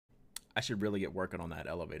I should really get working on that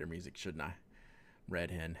elevator music, shouldn't I?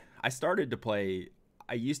 Red Hen. I started to play.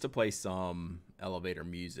 I used to play some elevator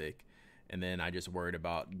music, and then I just worried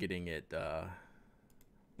about getting it,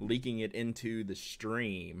 leaking it into the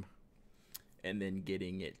stream, and then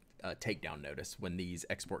getting it takedown notice when these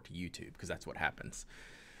export to YouTube, because that's what happens.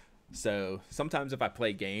 So sometimes if I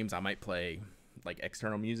play games, I might play like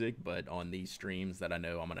external music, but on these streams that I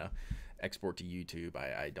know I'm gonna export to YouTube,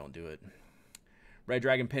 I don't do it. Red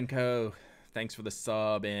Dragon Pinco, thanks for the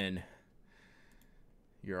sub, and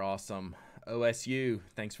you're awesome. OSU,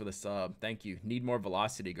 thanks for the sub. Thank you. Need more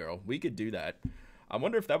Velocity Girl. We could do that. I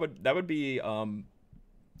wonder if that would be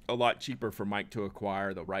a lot cheaper for Mike to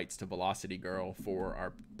acquire the rights to Velocity Girl for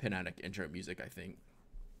our Pin Addict intro music, I think.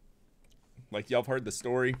 Like, y'all have heard the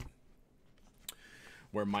story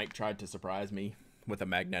where Mike tried to surprise me with a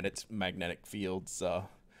magnetic fields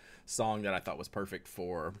song that I thought was perfect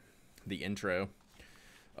for the intro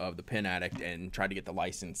of the Pin Addict, and tried to get the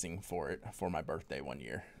licensing for it for my birthday one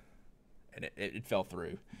year, and it fell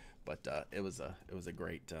through, but it was a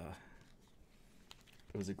great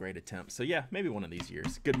attempt. So yeah, maybe one of these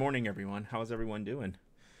years. Good morning, everyone. How's everyone doing?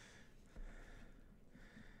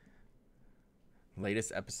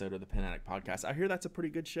 Latest episode of the Pin Addict podcast. I hear that's a pretty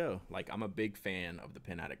good show. Like, I'm a big fan of the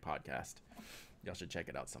Pin Addict podcast. Y'all should check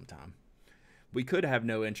it out sometime. We could have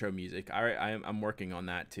no intro music. I'm working on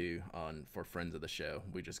that too, for friends of the show.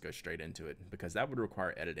 We just go straight into it, because that would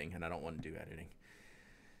require editing, and I don't want to do editing.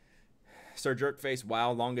 Sir Jerkface,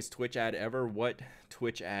 wow, longest Twitch ad ever. What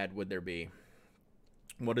Twitch ad would there be?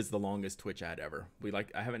 What is the longest Twitch ad ever?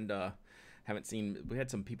 I haven't seen. We had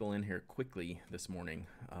some people in here quickly this morning.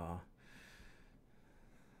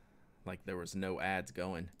 Like, there was no ads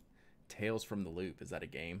going. Tales from the Loop, is that a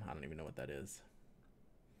game? I don't even know what that is.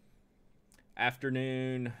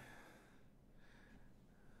 Afternoon.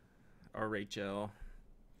 Or Rachel.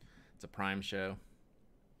 It's a Prime show.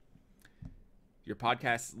 Your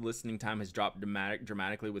podcast listening time has dropped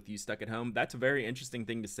dramatically with you stuck at home. That's a very interesting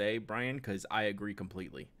thing to say, Brian, because I agree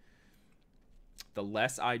completely. The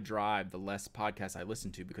less I drive, the less podcasts I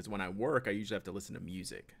listen to, because when I work, I usually have to listen to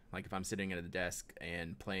music. Like, if I'm sitting at a desk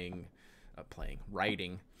and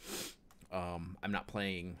writing, I'm not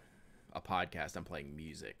playing a podcast, I'm playing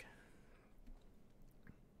music.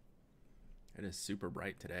 It is super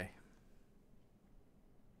bright today.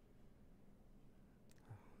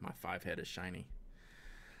 My 5 head is shiny.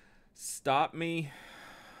 Stop me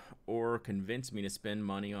or convince me to spend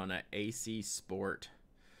money on an AC Sport.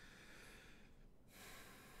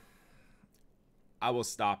 I will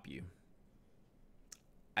stop you.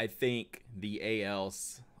 I think the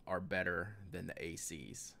ALs are better than the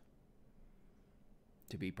ACs,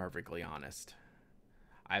 to be perfectly honest.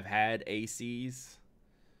 I've had ACs.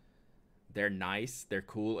 They're nice. They're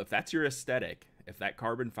cool. If that's your aesthetic, if that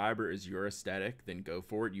carbon fiber is your aesthetic, then go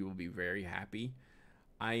for it. You will be very happy.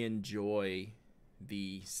 I enjoy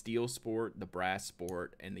the Steel Sport, the Brass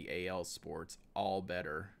Sport, and the AL Sports all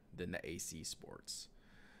better than the AC Sports.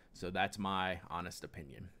 So that's my honest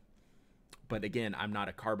opinion. But again, I'm not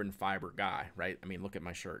a carbon fiber guy, right? I mean, look at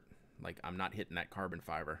my shirt. Like, I'm not hitting that carbon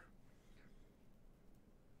fiber.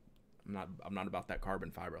 I'm not about that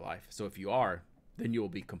carbon fiber life. So if you are, then you will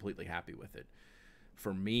be completely happy with it.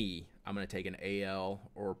 For me, I'm going to take an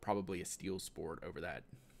AL or probably a Steel Sport over that.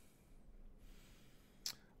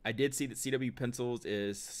 I did see that CW Pencils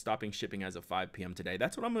is stopping shipping as of 5 p.m. today.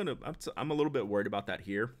 That's what I'm a little bit worried about that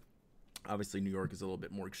here. Obviously, New York is a little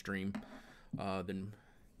bit more extreme than.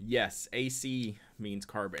 Yes, AC means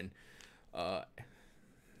carbon.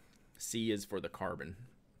 C is for the carbon.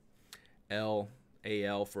 AL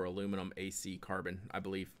for aluminum. AC carbon, I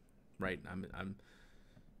believe. Right?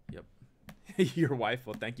 Yep. Your wife.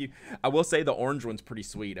 Well, thank you. I will say the orange one's pretty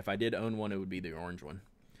sweet. If I did own one, it would be the orange one.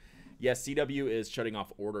 Yes, CW is shutting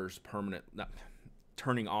off orders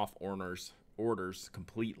turning off orders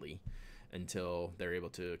completely until they're able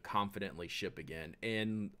to confidently ship again.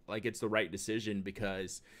 And like, it's the right decision,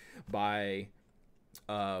 because by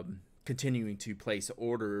continuing to place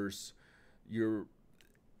orders, you're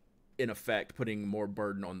in effect putting more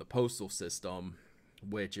burden on the postal system,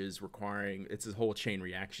 which is requiring, it's a whole chain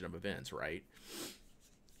reaction of events, right?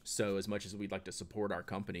 So as much as we'd like to support our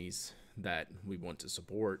companies that we want to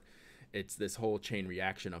support, it's this whole chain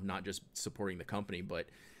reaction of not just supporting the company, but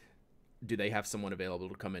do they have someone available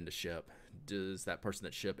to come in to ship? Does that person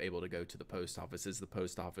that ship able to go to the post office? Is the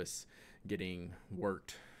post office getting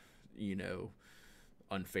worked,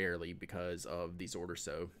 unfairly because of these orders?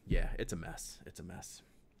 So yeah, it's a mess. It's a mess.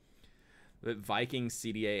 The Viking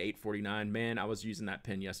CDA 849, man, I was using that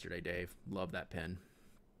pen yesterday, Dave. Love that pen.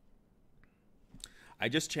 I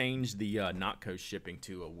just changed the Notco shipping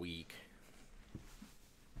to a week.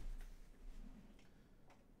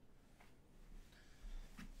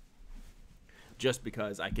 Just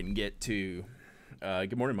because I can get to,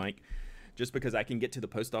 good morning, Mike. Just because I can get to the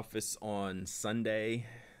post office on Sunday.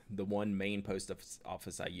 The one main post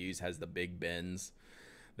office I use has the big bins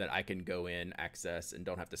that I can go in, access, and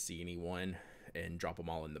don't have to see anyone and drop them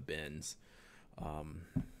all in the bins.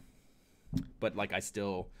 But like I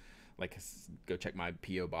still like go check my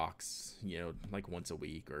PO box, you know, like once a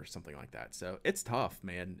week or something like that. So it's tough,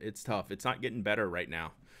 man. It's tough. It's not getting better right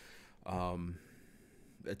now.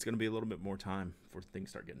 It's going to be a little bit more time before things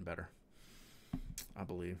start getting better, I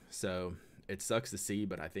believe. So it sucks to see,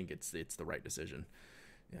 but I think it's the right decision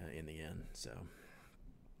in the end. So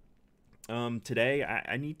today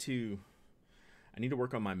I need to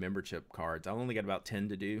work on my membership cards. I only got about 10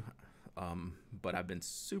 to do, but I've been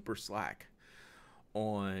super slack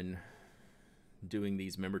on doing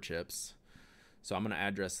these memberships. So I'm going to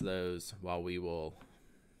address those while we'll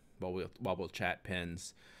chat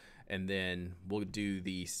pens. And then we'll do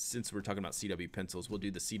since we're talking about CW pencils, we'll do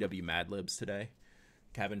the CW Mad Libs today.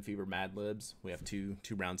 Cabin Fever Mad Libs. We have two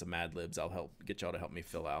rounds of Mad Libs. I'll get y'all to help me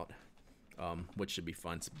fill out, which should be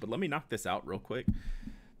fun. But let me knock this out real quick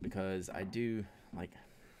because I do like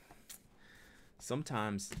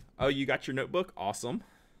sometimes. Oh, you got your notebook? Awesome.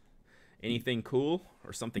 Anything cool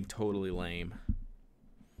or something totally lame?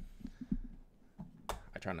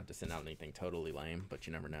 I try not to send out anything totally lame, but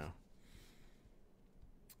you never know.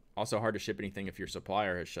 Also hard to ship anything if your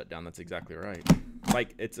supplier has shut down. That's exactly right.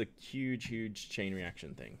 Like it's a huge chain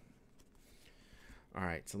reaction thing. All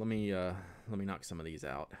right, so let me knock some of these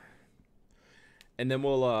out, and then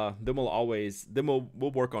we'll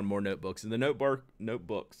work on more notebooks. And the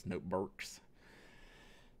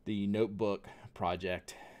the notebook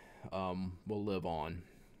project will live on.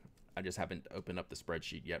 I just haven't opened up the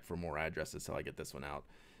spreadsheet yet for more addresses till I get this one out.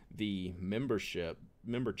 The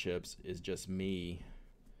Memberchips is just me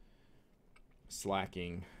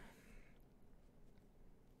slacking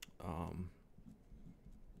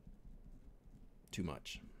too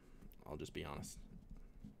much. I'll just be honest.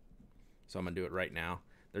 So I'm gonna do it right now.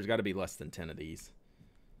 There's got to be less than 10 of these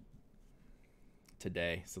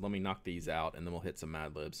today. So let me knock these out and then we'll hit some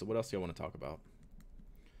Mad Libs. So what else do y'all want to talk about?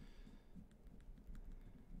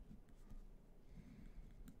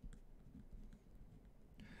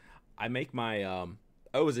 I make my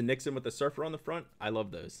oh, is it Nixon with the surfer on the front? I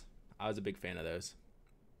love those. I was a big fan of those.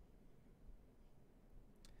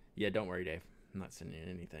 Yeah, don't worry, Dave. I'm not sending you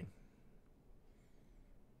anything.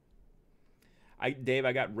 Dave,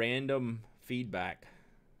 I got random feedback.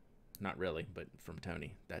 Not really, but from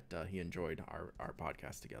Tony that he enjoyed our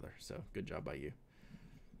podcast together. So good job by you.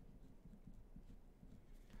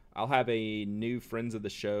 I'll have a new Friends of the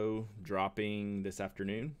Show dropping this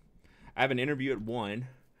afternoon. I have an interview at 1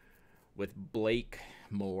 with Blake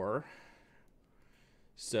Moore.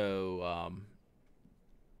 So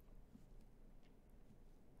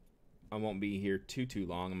I won't be here too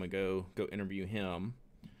long. I'm gonna go interview him,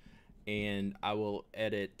 and I will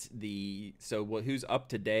edit who's up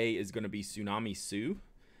today is gonna be Tsunami Sue.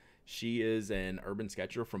 She is an urban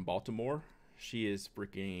sketcher from Baltimore. She is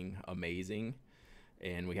freaking amazing,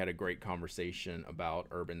 and we had a great conversation about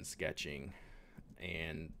urban sketching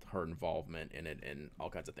and her involvement in it and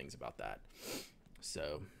all kinds of things about that.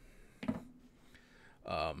 So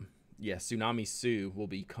yeah, Tsunami Sue will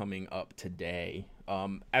be coming up today.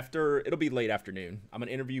 It'll be late afternoon. I'm gonna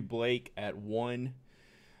interview Blake at 1,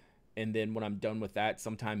 and then when I'm done with that,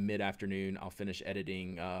 sometime mid-afternoon, I'll finish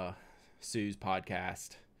editing Sue's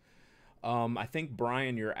podcast. I think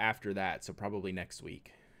Brian, you're after that, so probably next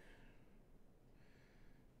week.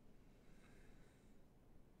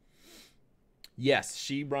 Yes,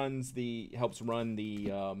 she helps run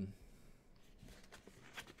the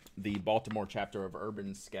Baltimore chapter of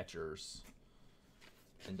Urban Sketchers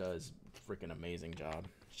and does a freaking amazing job.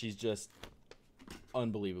 She's just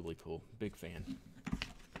unbelievably cool. Big fan.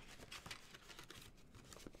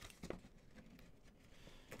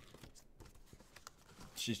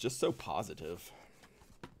 She's just so positive,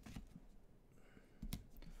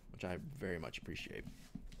 which I very much appreciate.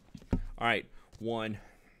 All right, 1.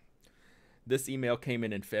 This email came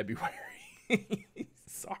in February.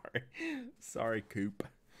 Sorry, Coop.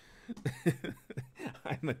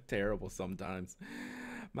 I'm a terrible sometimes.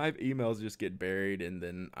 My emails just get buried and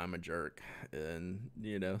then I'm a jerk and,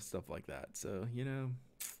 stuff like that. So,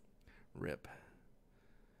 rip.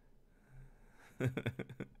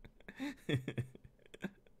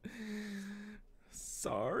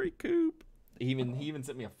 Sorry, Coop. He even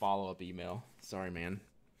sent me a follow-up email. Sorry, man.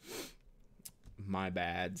 My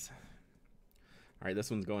bads. All right,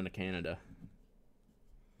 this one's going to Canada.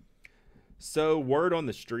 So, word on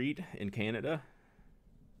the street in Canada.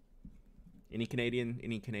 Any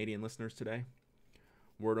Canadian listeners today?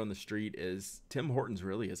 Word on the street is Tim Hortons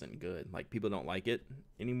really isn't good. Like, people don't like it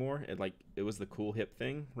anymore. It was the cool hip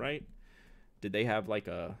thing, right? Did they have like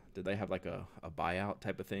a buyout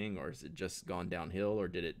type of thing, or is it just gone downhill, or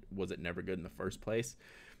was it never good in the first place?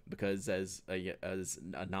 Because as a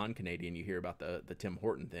non-Canadian, you hear about the Tim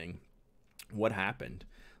Horton thing. What happened?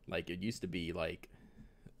 Like, it used to be like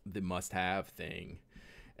the must-have thing,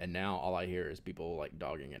 and now all I hear is people like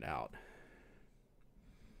dogging it out.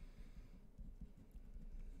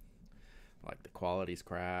 Like, the quality's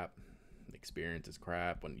crap, the experience is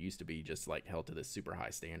crap, when it used to be just like held to this super high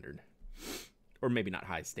standard. Or maybe not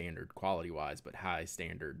high standard quality wise, but high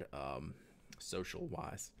standard social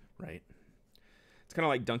wise, right? It's kind of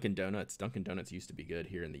like Dunkin' Donuts. Dunkin' Donuts used to be good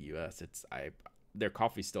here in the U.S. Their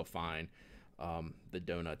coffee's still fine. The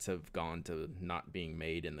donuts have gone to not being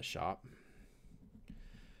made in the shop,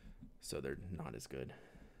 so they're not as good.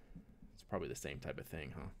 It's probably the same type of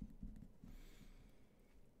thing, huh?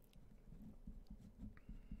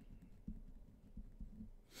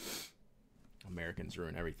 Americans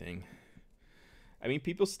ruin everything. I mean,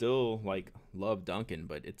 people still like love Dunkin',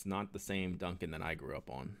 but it's not the same Dunkin' that I grew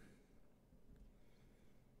up on.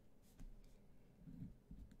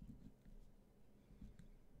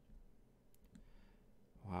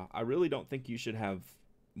 Wow, I really don't think you should have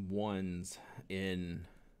ones in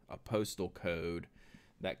a postal code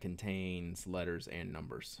that contains letters and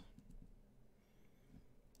numbers.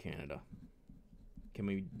 Canada. Can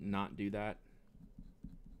we not do that?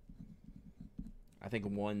 I think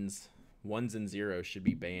ones and zeros should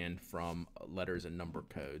be banned from letters and number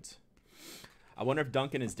codes. I wonder if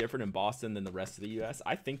Dunkin' is different in Boston than the rest of the U.S.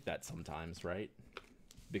 I think that sometimes, right?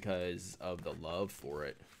 Because of the love for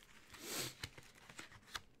it.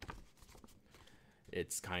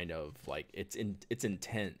 It's kind of like, it's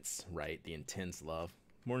intense, right? The intense love.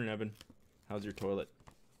 Morning, Evan. How's your toilet?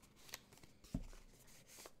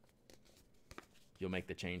 You'll make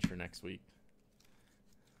the change for next week.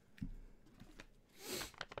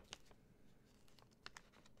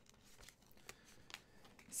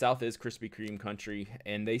 South is Krispy Kreme country,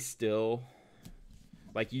 and they still,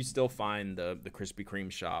 like, you still find the Krispy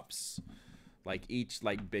Kreme shops. Like, each,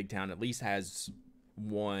 like, big town at least has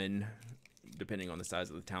one, depending on the size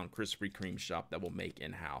of the town, Krispy Kreme shop that will make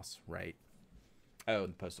in-house, right? Oh,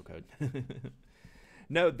 the postal code.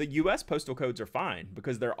 No, the U.S. postal codes are fine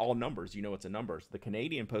because they're all numbers. You know it's a numbers. The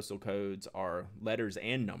Canadian postal codes are letters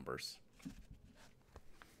and numbers.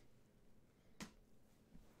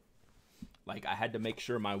 Like, I had to make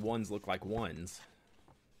sure my ones look like ones.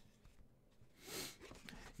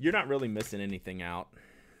 You're not really missing anything out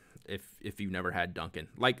if you've never had Dunkin'.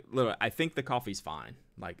 Like, literally, I think the coffee's fine.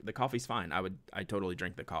 Like, the coffee's fine. I totally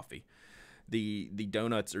drink the coffee. The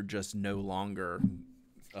donuts are just no longer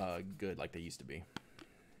good like they used to be.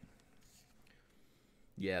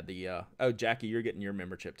 Yeah, oh, Jackie, you're getting your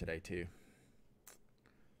member chip today too.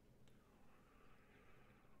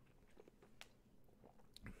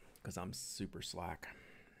 Because I'm super slack.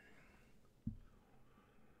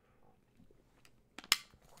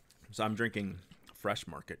 So I'm drinking Fresh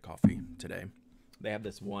Market coffee today. They have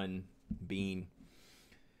this one bean.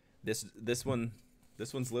 This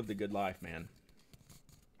one's lived a good life, man.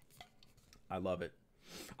 I love it.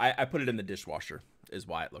 I put it in the dishwasher is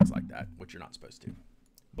why it looks like that, which you're not supposed to.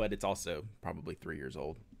 But it's also probably 3 years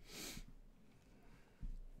old.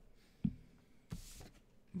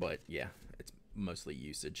 But yeah, it's mostly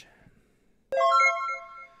usage.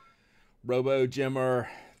 Robo Jimmer,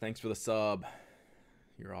 thanks for the sub.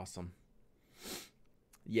 You're awesome.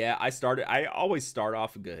 Yeah, I always start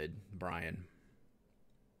off good, Brian.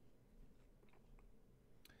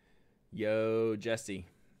 Yo, Jesse.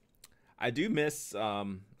 I do miss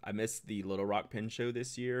I missed the Little Rock Pen Show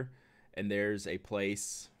this year, and there's a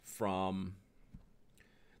place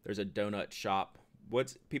there's a donut shop.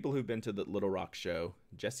 What's people who've been to the Little Rock show?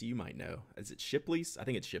 Jesse, you might know. Is it Shipley's? I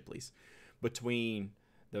think it's Shipley's. Between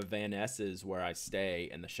the Van Ness's where I stay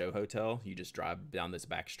and the show hotel, you just drive down this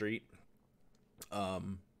back street.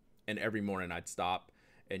 And every morning I'd stop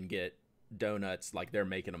and get donuts, like they're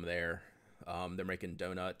making them there. They're making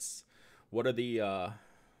donuts. What are the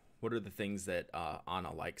things that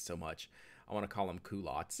Anna likes so much? I want to call them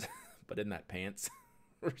culottes, but isn't that pants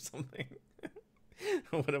or something?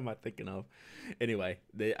 What am I thinking of? Anyway,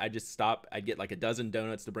 I just stop. I get like a dozen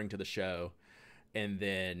donuts to bring to the show, and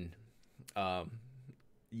then,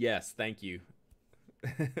 yes, thank you.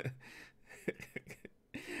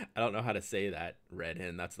 I don't know how to say that, Red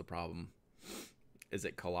Hen. That's the problem. Is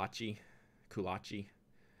it kolache? kulache,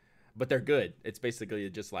 but they're good. It's basically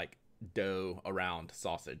just like dough around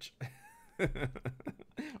sausage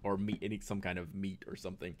or meat, some kind of meat or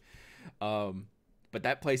something. But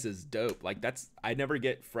that place is dope. Like I never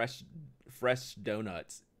get fresh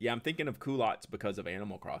donuts. Yeah, I'm thinking of culottes because of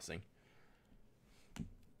Animal Crossing.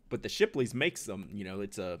 But the Shipley's makes them,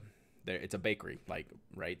 it's a bakery, like,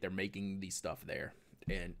 right? They're making these stuff there,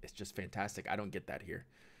 and it's just fantastic. I don't get that here.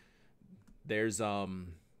 There's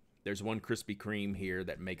one Krispy Kreme here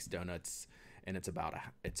that makes donuts, and it's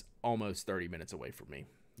almost 30 minutes away from me.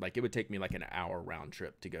 Like, it would take me like an hour round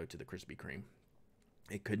trip to go to the Krispy Kreme.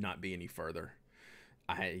 It could not be any further.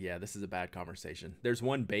 This is a bad conversation. There's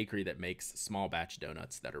one bakery that makes small batch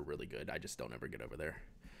donuts that are really good. I just don't ever get over there.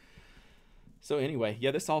 So anyway,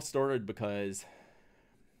 yeah, this all started because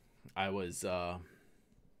I was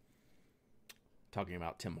talking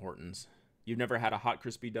about Tim Hortons. You've never had a hot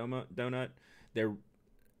crispy donut?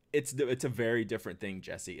 It's a very different thing,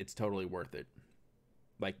 Jesse. It's totally worth it.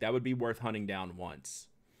 Like, that would be worth hunting down once.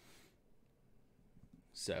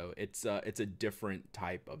 So it's a different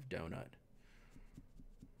type of donut.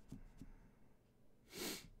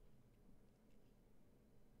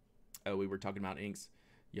 Oh, we were talking about inks.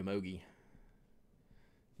 Yomogi,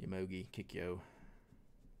 Kikyo.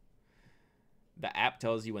 The app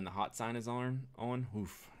tells you when the hot sign is on.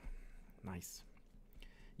 Oof. Nice.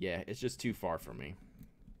 Yeah, it's just too far for me.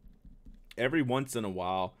 Every once in a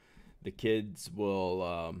while, the kids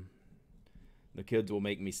will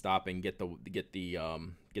make me stop and get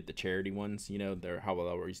the charity ones. They're how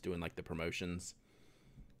well he's doing like the promotions.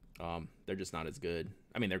 They're just not as good.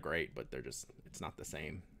 I mean, they're great, but it's not the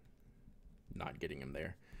same. Not getting them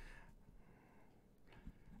there.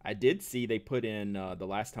 I did see they put in the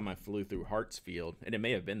last time I flew through Hartsfield, and it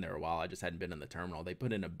may have been there a while. I just hadn't been in the terminal. They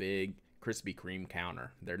put in a big Krispy Kreme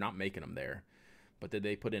counter. They're not making them there, but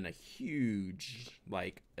they put in a huge,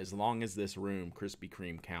 like, as long as this room, Krispy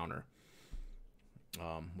Kreme counter,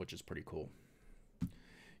 which is pretty cool.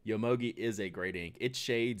 Yomogi is a great ink. It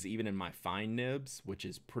shades even in my fine nibs, which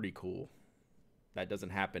is pretty cool. That doesn't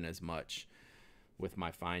happen as much with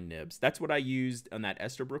my fine nibs. That's what I used on that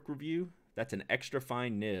Esterbrook review. That's an extra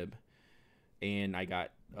fine nib, and I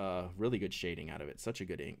got really good shading out of it. Such a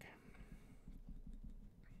good ink.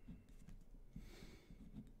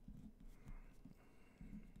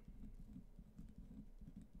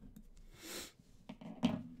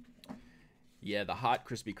 Yeah, the hot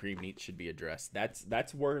Krispy Kreme needs should be addressed. That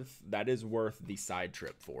is worth the side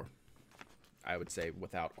trip for, I would say,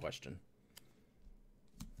 without question.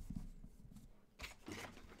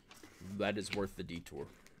 That is worth the detour.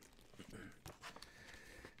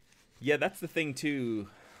 Yeah, that's the thing too,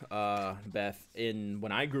 Beth.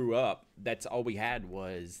 When I grew up, that's all we had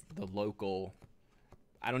was the local.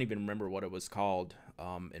 I don't even remember what it was called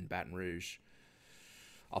in Baton Rouge.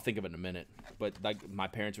 I'll think of it in a minute. But like, my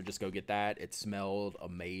parents would just go get that. It smelled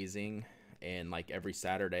amazing, and like every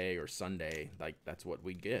Saturday or Sunday, like that's what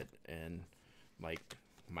we'd get. And like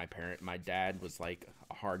my dad was like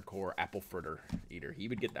a hardcore apple fritter eater. He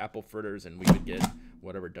would get the apple fritters, and we would get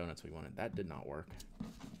whatever donuts we wanted. That did not work.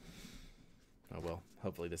 Oh well,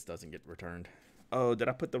 hopefully this doesn't get returned. Oh, did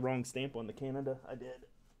I put the wrong stamp on the Canada? I did.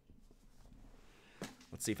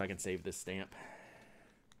 Let's see if I can save this stamp.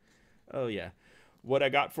 Oh yeah. What I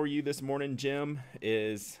got for you this morning, Jim,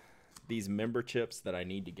 is these Memberchips that I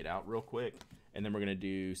need to get out real quick. And then we're going to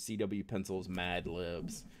do CW Pencil's Mad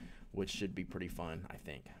Libs, which should be pretty fun, I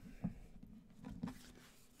think.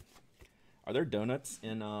 Are there donuts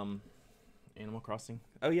in Animal Crossing?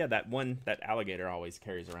 Oh yeah, that alligator always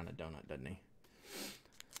carries around a donut, doesn't he?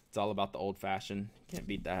 It's all about the old-fashioned. Can't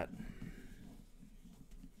beat that.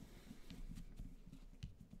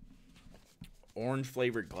 Orange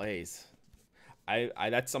flavored glaze. I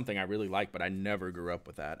that's something I really like, but I never grew up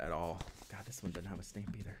with that at all. God, this one doesn't have a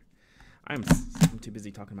stamp either. I'm too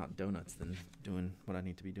busy talking about donuts than doing what I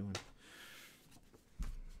need to be doing.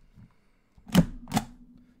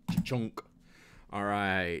 Chunk. All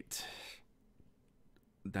right.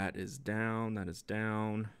 That is down. That is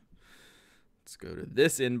down. Let's go to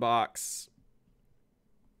this inbox.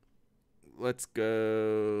 Let's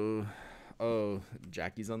go. Oh,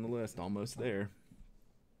 Jackie's on the list. Almost there.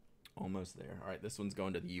 Almost there. All right, this one's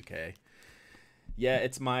going to the UK. Yeah,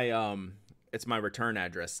 it's my return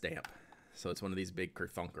address stamp. So it's one of these big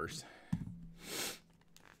kerthunkers.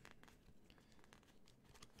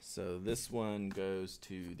 So this one goes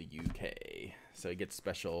to the UK. So it gets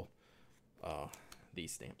special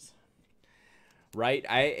these stamps. Right,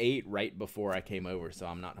 I ate right before I came over, so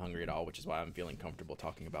I'm not hungry at all, which is why I'm feeling comfortable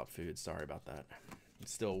talking about food. Sorry about that.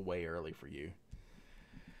 It's still way early for you.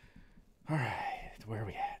 All right, where are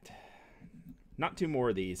we at? Not two more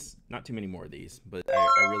of these. Not too many more of these, but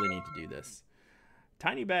I really need to do this.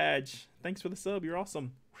 Tiny Badge, thanks for the sub. You're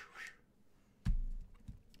awesome.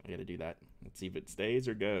 I gotta do that. Let's see if it stays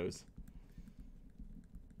or goes.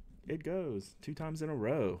 It goes 2 times in a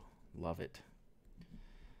row. Love it.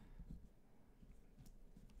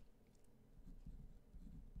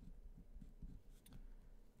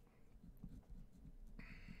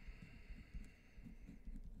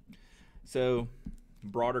 So,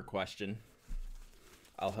 broader question.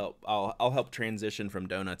 I'll help transition from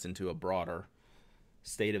donuts into a broader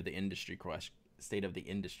state of the industry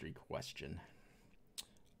question.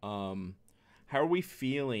 How are we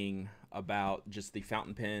feeling about just the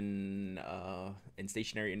fountain pen and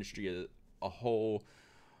stationery industry a whole?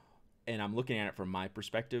 And I'm looking at it from my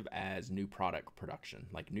perspective as new product production,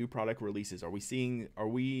 like new product releases. Are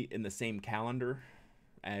we in the same calendar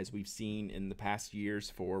as we've seen in the past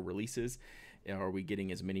years for releases? Are we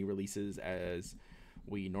getting as many releases as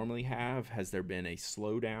we normally have? Has there been a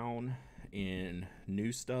slowdown in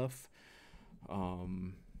new stuff?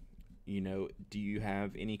 Do you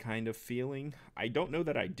have any kind of feeling? I don't know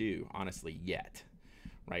that I do, honestly, yet,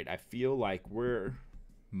 right? I feel like we're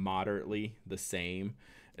moderately the same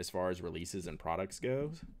as far as releases and products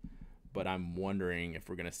goes, but I'm wondering if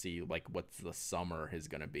we're going to see, like, what's the summer is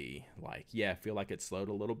going to be like. Yeah, I feel like it slowed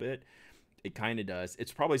a little bit. It kind of does.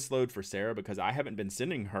 It's probably slowed for Sarah because I haven't been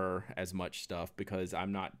sending her as much stuff because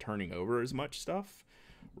I'm not turning over as much stuff,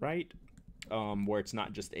 right? Where it's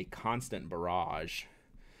not just a constant barrage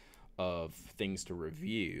of things to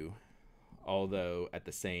review, although by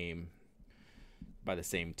the same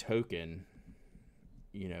token,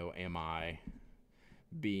 am I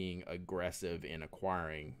being aggressive in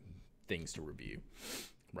acquiring things to review,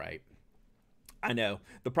 right? I know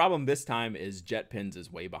the problem this time is JetPens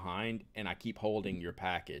is way behind, and I keep holding your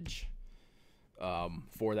package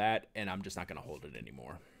for that, and I'm just not going to hold it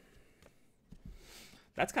anymore.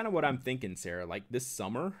 That's kind of what I'm thinking, Sarah. Like this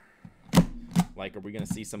summer, like, are we going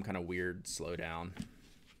to see some kind of weird slowdown?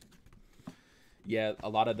 Yeah, a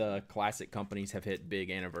lot of the classic companies have hit big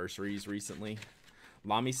anniversaries recently.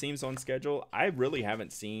 Lamy seems on schedule. I really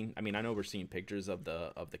haven't seen. I mean, I know we're seeing pictures of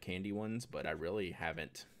the candy ones, but I really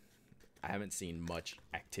haven't. I haven't seen much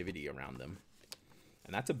activity around them,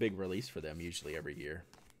 and that's a big release for them usually every year.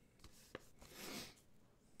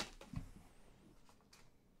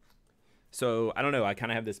 So I don't know. I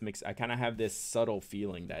kind of have this mix. I kind of have this subtle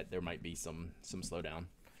feeling that there might be some slowdown.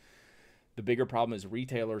 The bigger problem is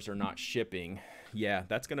retailers are not shipping. Yeah,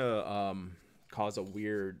 that's gonna cause a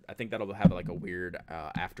weird. I think that'll have like a weird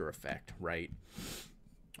after effect, right?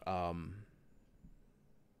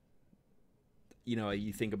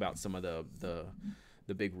 You think about some of the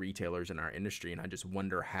big retailers in our industry, and I just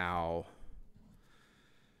wonder how.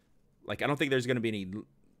 Like, I don't think there's going to be any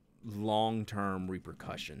long-term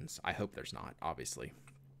repercussions. I hope there's not, obviously,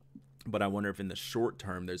 but I wonder if in the short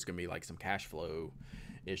term there's going to be like some cash flow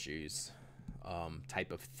issues,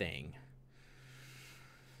 type of thing,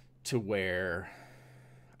 to where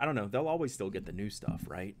I don't know. They'll always still get the new stuff,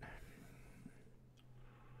 right?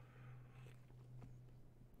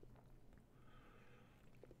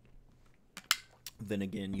 Then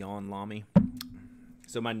again, yawn Lamy.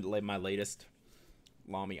 So my latest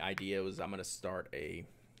Lamy idea was I'm gonna start a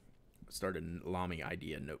Lamy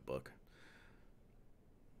idea notebook.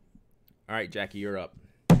 All right, Jackie, you're up.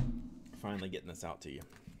 Finally getting this out to you.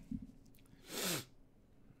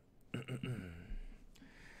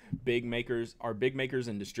 Big makers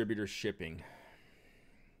and distributors shipping.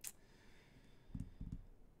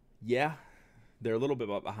 Yeah, they're a little bit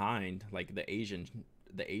behind. Like the Asian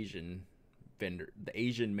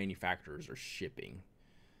manufacturers are shipping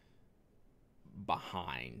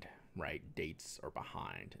behind, right? Dates are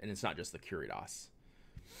behind, and it's not just the Curidas.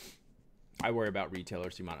 I worry about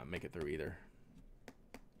retailers who might not make it through either.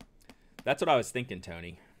 That's what I was thinking,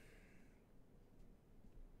 Tony.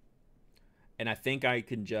 And I think I'm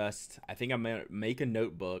gonna make a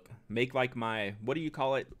notebook, make like my, what do you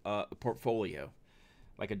call it? A portfolio,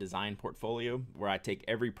 like a design portfolio where I take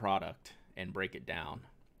every product and break it down.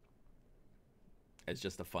 It's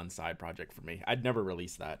just a fun side project for me. I'd never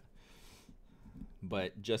release that,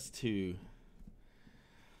 but just to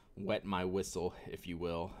wet my whistle, if you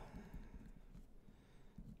will.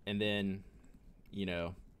 And then,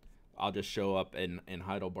 I'll just show up in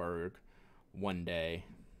Heidelberg one day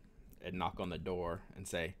and knock on the door and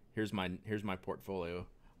say, here's my portfolio,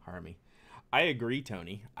 hire me. I agree,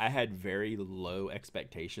 Tony. I had very low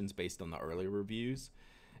expectations based on the early reviews,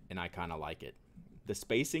 and I kind of like it. The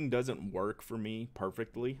spacing doesn't work for me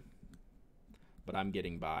perfectly, but I'm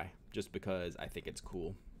getting by just because I think it's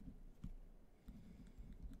cool.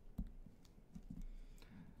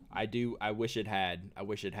 I wish it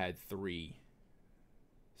had 3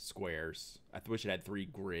 squares. I wish it had 3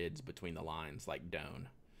 grids between the lines like Doan.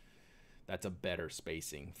 That's a better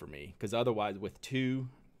spacing for me, because otherwise with two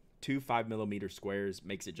 5mm squares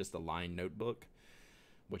makes it just a line notebook,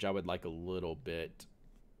 which I would like a little bit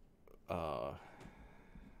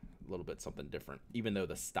something different, even though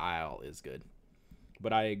the style is good.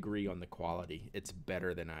 But I agree on the quality. It's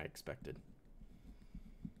better than I expected.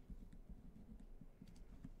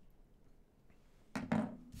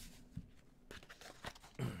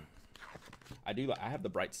 I have the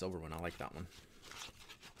bright silver one. I like that one.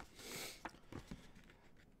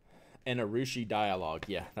 And Arushi dialogue.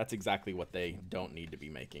 Yeah, that's exactly what they don't need to be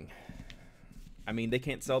making. I mean, they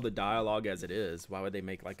can't sell the dialogue as it is. Why would they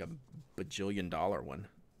make like a bajillion-dollar one?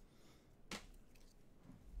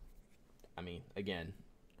 I mean, again,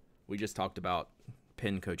 we just talked about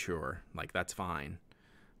pen couture. Like, that's fine.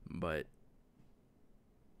 But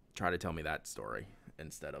try to tell me that story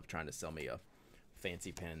instead of trying to sell me a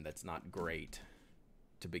fancy pen that's not great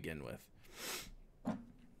to begin with.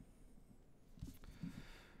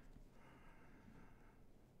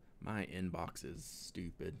 My inbox is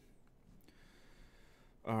stupid.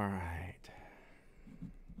 All right.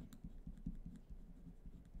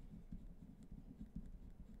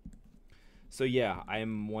 So yeah,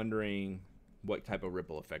 I'm wondering what type of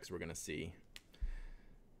ripple effects we're going to see.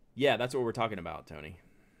 Yeah, that's what we're talking about, Tony.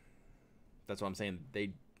 That's what I'm saying.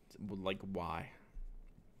 They, like, why?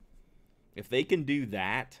 If they can do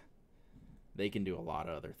that, they can do a lot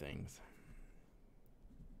of other things.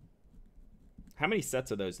 How many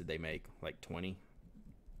sets of those did they make? Like 20?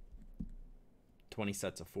 20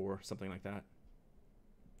 sets of 4, something like that.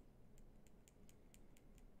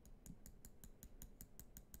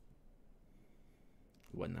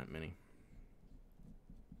 Wasn't that many.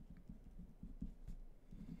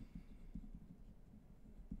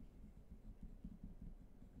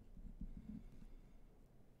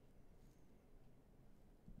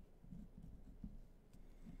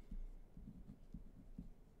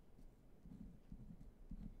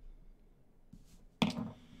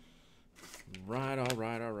 Right, all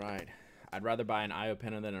right, all right. I'd rather buy an IO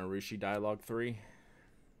Penna than an Arushi Dialogue 3.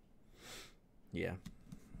 Yeah.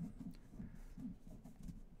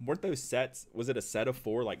 Weren't those sets, was it a set of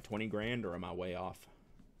 4, like 20 grand, or am I way off?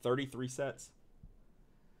 33 sets?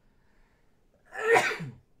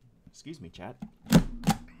 Excuse me, chat.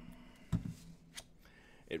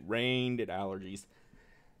 It rained at allergies.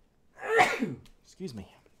 Excuse me.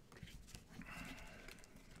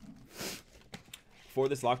 Before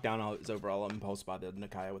this lockdown is over, I'll impulse buy the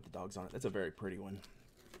Nakaya with the dogs on it. That's a very pretty one.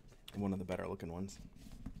 One of the better looking ones.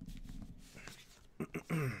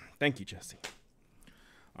 Thank you, Jesse.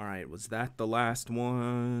 All right, was that the last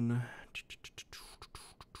one?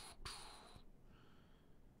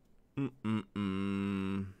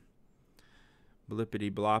 Blippity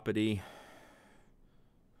bloppity.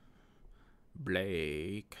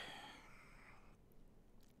 Blake.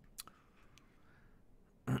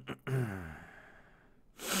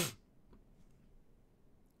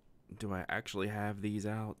 Do I actually have these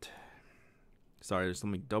out? Sorry, just let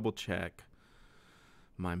me double check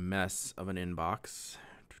my mess of an inbox.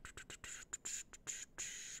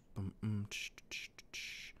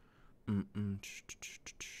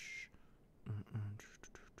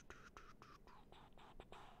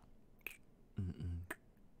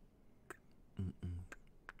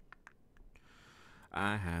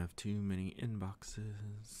 I have too many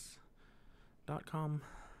inboxes.com.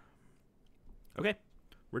 Okay,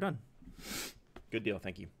 we're done. Good deal,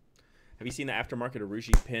 thank you. Have you seen the aftermarket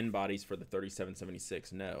Arushi pin bodies for the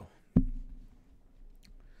 3776? No.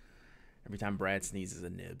 Every time Brad sneezes,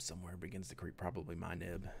 a nib somewhere begins to creep. Probably my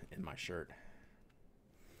nib in my shirt.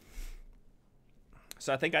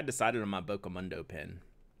 So I think I decided on my Bocamundo pen.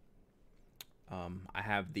 I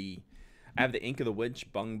have the Ink of the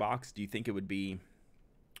Witch bung box. Do you think it would be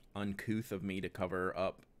uncouth of me to cover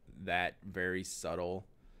up that very subtle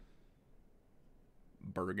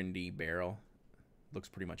burgundy barrel? Looks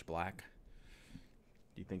pretty much black.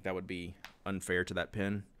 Do you think that would be unfair to that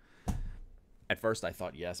pen? At first I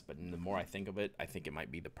thought yes, but the more I think of it, I think it might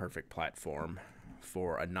be the perfect platform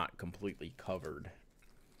for a not completely covered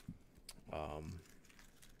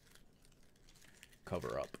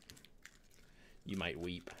cover up. You might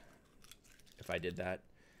weep if I did that.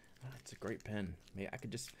 Oh, it's a great pen. Maybe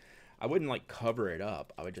I wouldn't like cover it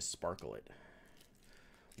up. I would just sparkle it.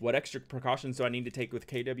 What extra precautions do I need to take with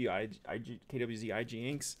KWZ IG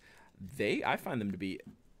inks? I find them to be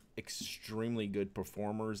extremely good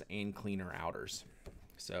performers and cleaner outers.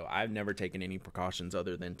 So I've never taken any precautions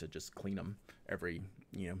other than to just clean them every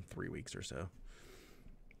 3 weeks or so.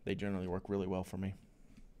 They generally work really well for me.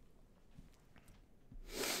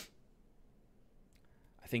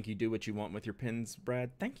 I think you do what you want with your pins,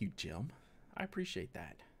 Brad. Thank you, Jim. I appreciate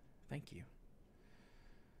that. Thank you.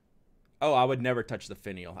 Oh, I would never touch the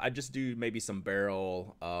finial. I'd just do maybe some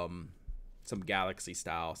barrel, some Galaxy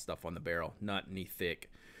style stuff on the barrel. Not any thick,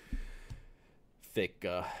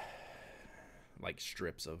 like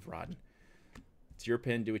strips of rod. It's your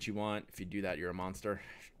pin. Do what you want. If you do that, you're a monster.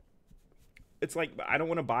 It's like, I don't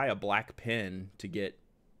want to buy a black pin to get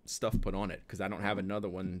stuff put on it because I don't have another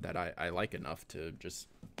one that I like enough to just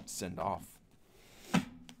send off.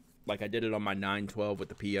 Like I did it on my 912 with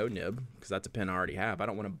the PO nib because that's a pin I already have. I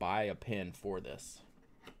don't want to buy a pin for this.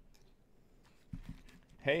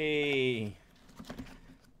 Hey,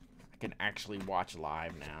 I can actually watch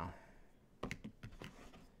live now.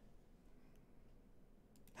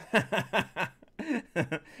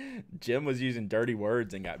 Jim was using dirty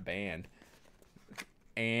words and got banned.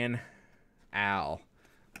 And Al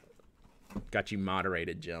got you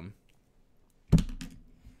moderated, Jim.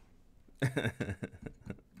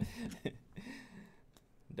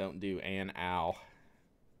 Don't do An Al,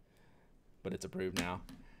 but it's approved now.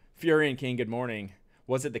 Fury and King, good morning.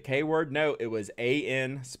 Was it the K word? No, it was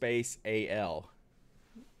AN space AL.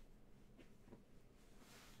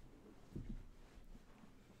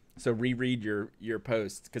 So reread your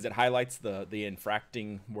post because it highlights the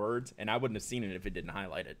infracting words, and I wouldn't have seen it if it didn't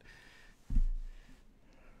highlight it.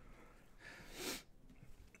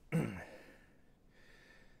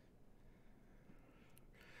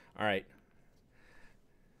 All right.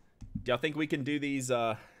 Do y'all think we can do these?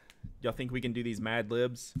 Y'all think we can do these Mad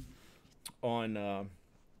Libs on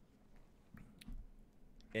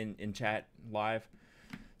in chat live?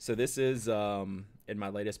 So this is in my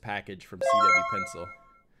latest package from CW Pencil.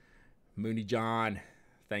 Mooney John,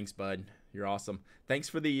 thanks, bud. You're awesome. Thanks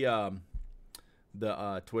for the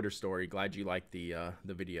Twitter story. Glad you liked the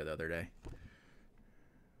video the other day.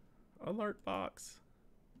 Alert box,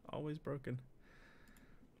 always broken.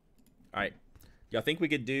 All right, y'all think we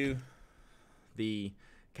could do the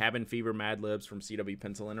Cabin Fever Mad Libs from CW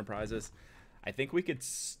Pencil Enterprises? I think we could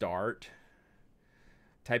start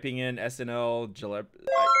typing in SNL Gillette,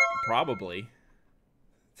 probably.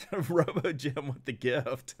 Robo Jim with the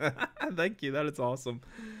gift. Thank you. That is awesome.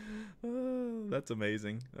 Oh, that's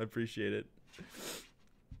amazing. I appreciate it.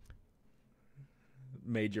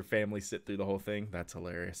 Made your family sit through the whole thing. That's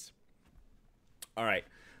hilarious. All right.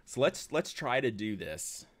 So let's try to do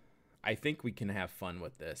this. I think we can have fun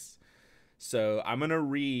with this. So I'm going to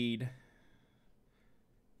read,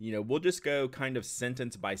 we'll just go kind of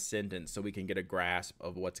sentence by sentence so we can get a grasp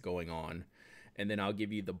of what's going on. And then I'll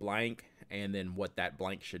give you the blank and then what that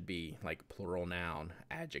blank should be, like plural noun,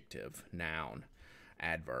 adjective, noun,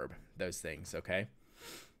 adverb, those things, okay?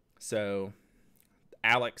 So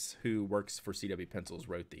Alex, who works for CW Pencils,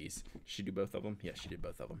 wrote these. Did she do both of them? Yes, she did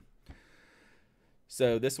both of them.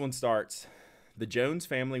 So this one starts, the Jones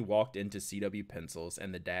family walked into CW Pencils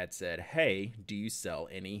and the dad said, hey, do you sell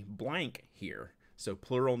any blank here? So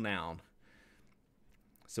plural noun.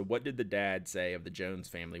 So what did the dad say of the Jones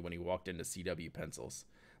family when he walked into CW Pencils?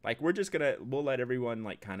 Like, we'll let everyone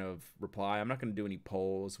like kind of reply. I'm not going to do any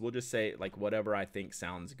polls. We'll just say like whatever I think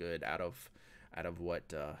sounds good out of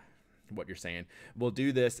what you're saying. We'll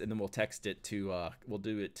do this and then we'll text it to we'll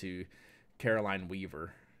do it to Caroline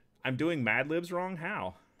Weaver. I'm doing Mad Libs wrong?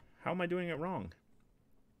 How am I doing it wrong?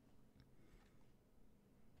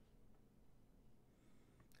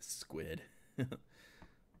 Squid.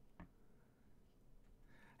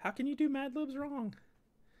 How can you do Mad Libs wrong?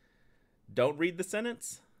 Don't read the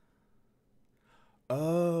sentence?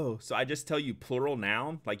 Oh, so I just tell you plural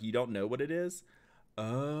noun, like you don't know what it is?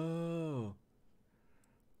 Oh.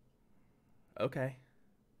 Okay.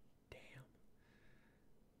 Damn.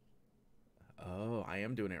 Oh, I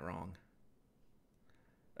am doing it wrong.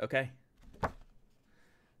 Okay.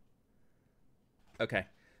 Okay.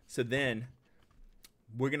 So then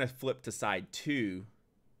we're going to flip to side 2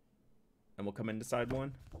 and we'll come into side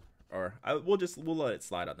 1. Or we'll let it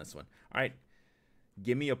slide on this one. All right.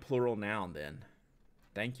 Give me a plural noun then.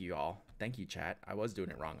 Thank you all. Thank you, chat. I was doing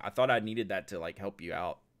it wrong. I thought I needed that to like help you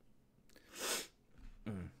out.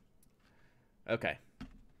 Okay.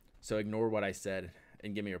 So ignore what I said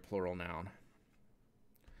and give me your plural noun.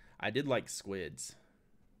 I did like squids.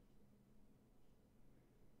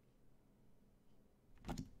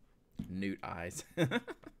 Newt eyes.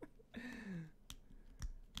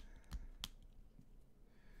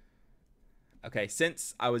 Okay,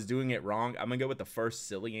 since I was doing it wrong, I'm going to go with the first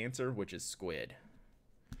silly answer, which is squid.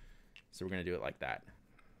 So we're going to do it like that.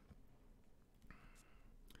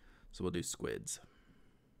 So we'll do squids.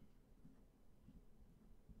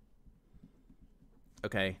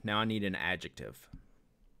 Okay, now I need an adjective.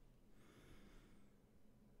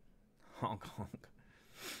 Honk honk.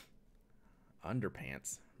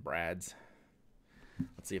 Underpants. Brad's.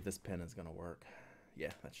 Let's see if this pen is going to work.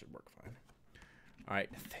 Yeah, that should work fine. All right,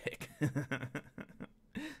 thick.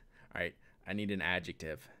 All right, I need an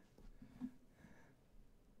adjective.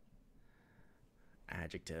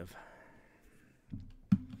 Adjective.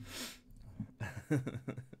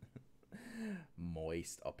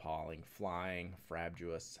 Moist, appalling, flying,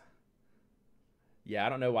 frabjous. Yeah, I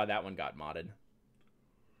don't know why that one got modded.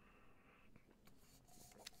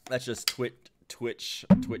 That's just Twitch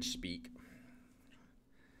speak.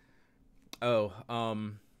 Oh,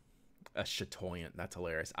 a chatoyant. That's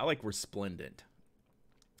hilarious. I like resplendent.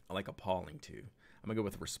 I like appalling too. I'm gonna go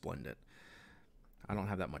with resplendent. I don't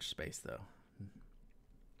have that much space though.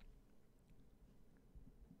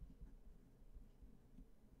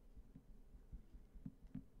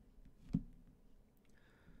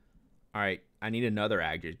 All right, I need another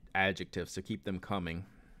adjective, so keep them coming.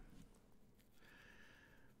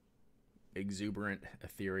 Exuberant,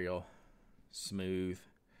 ethereal, smooth.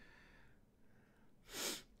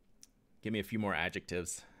 Give me a few more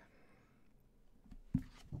adjectives.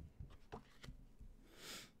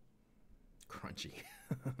 Crunchy.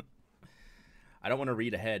 I don't want to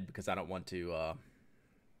read ahead because I don't want to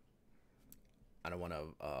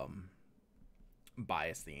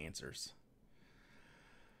bias the answers.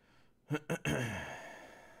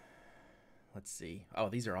 Let's see. Oh,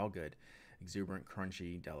 these are all good. Exuberant,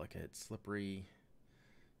 crunchy, delicate, slippery,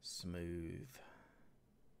 smooth.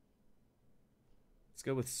 Let's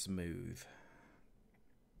go with smooth.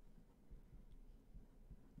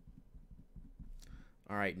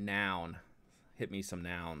 All right, noun. Hit me some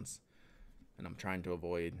nouns. And I'm trying to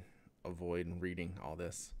avoid reading all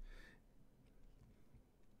this.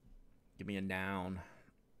 Give me a noun.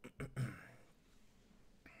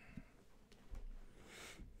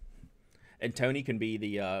 And Tony can be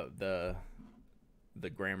the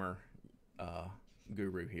grammar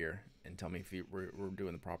guru here and tell me if we're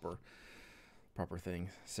doing the proper thing.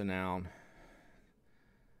 So noun.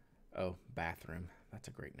 Oh, bathroom. That's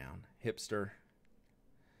a great noun. Hipster.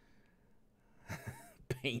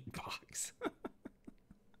 Paint box.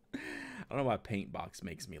 I don't know why paint box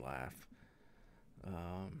makes me laugh.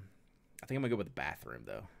 I think I'm gonna go with bathroom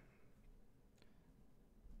though.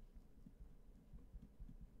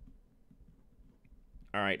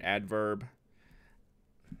 All right, adverb.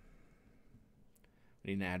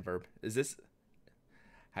 We need an adverb. Is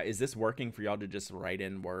this working for y'all to just write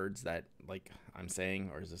in words that like I'm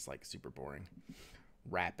saying, or is this like super boring?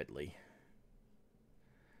 Rapidly.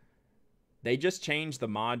 They just changed the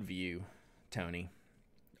mod view, Tony,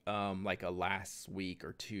 like a last week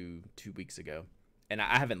or two weeks ago, and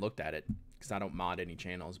I haven't looked at it because I don't mod any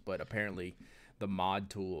channels. But apparently, the mod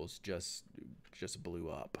tools just blew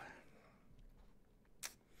up.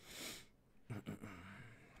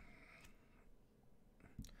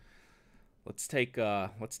 Let's take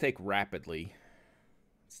rapidly.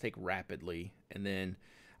 Let's take rapidly, and then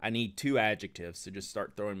I need 2 adjectives. So just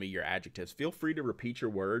start throwing me your adjectives. Feel free to repeat your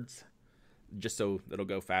words, just so it'll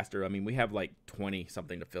go faster. I mean, we have like 20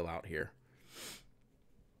 something to fill out here.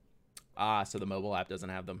 So the mobile app doesn't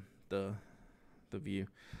have them. The view.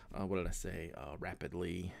 What did I say?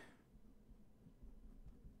 Rapidly.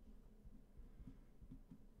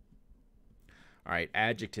 All right,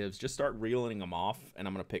 adjectives. Just start reeling them off, and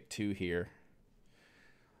I'm going to pick 2 here.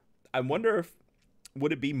 I wonder if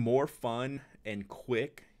would it be more fun and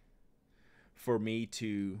quick for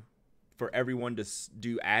everyone to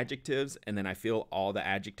do adjectives, and then I fill all the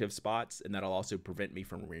adjective spots, and that'll also prevent me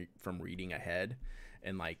from reading ahead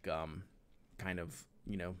and like kind of,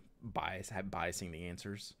 you know, biasing the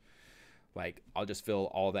answers. Like I'll just fill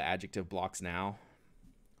all the adjective blocks now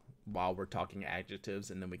while we're talking adjectives,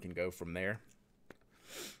 and then we can go from there.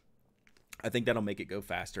 I think that'll make it go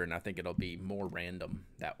faster, and I think it'll be more random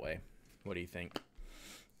that way. What do you think?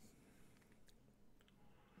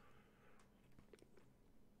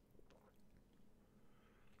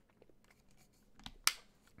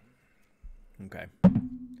 Okay.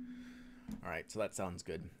 All right, so that sounds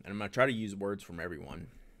good. And I'm going to try to use words from everyone.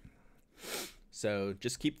 So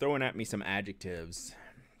just keep throwing at me some adjectives.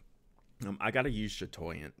 I got to use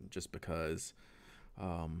chatoyant just because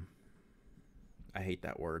I hate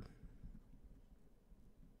that word.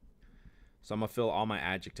 So I'm going to fill all my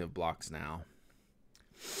adjective blocks now.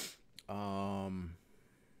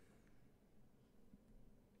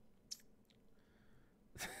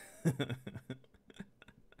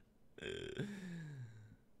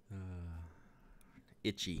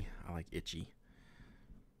 Itchy. I like itchy.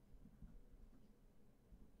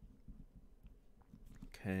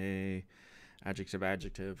 Okay. Adjective,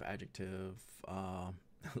 adjective, adjective.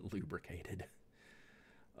 Lubricated.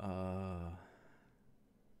 All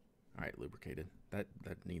right, lubricated. That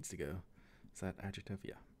needs to go. Is that adjective?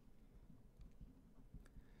 Yeah.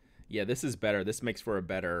 Yeah, this is better. This makes for a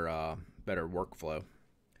better better workflow.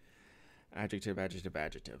 Adjective, adjective,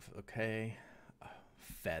 adjective. Okay.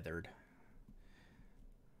 Feathered.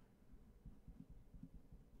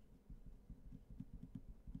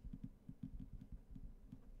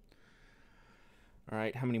 All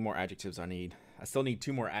right, how many more adjectives I need? I still need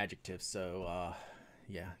 2 more adjectives, so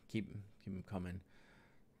yeah, keep them coming.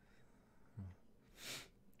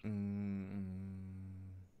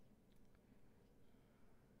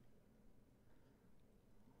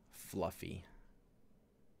 Fluffy.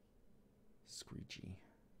 Screechy.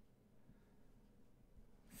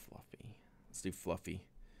 Fluffy. Let's do fluffy.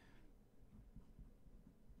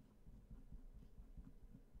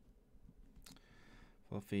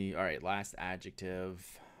 Fluffy. All right, last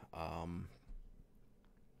adjective.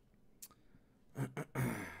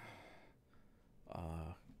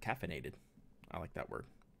 Caffeinated. I like that word.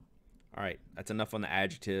 All right, that's enough on the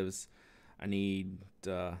adjectives. I need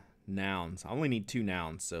nouns. I only need 2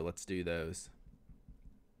 nouns, so let's do those.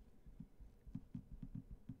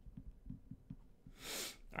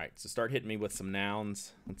 All right, so start hitting me with some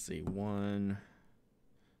nouns. Let's see, 1,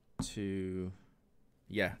 2.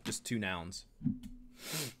 Yeah, just 2 nouns.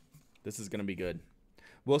 This is gonna be good.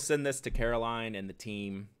 We'll send this to Caroline and the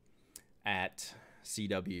team at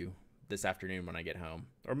CW this afternoon when I get home,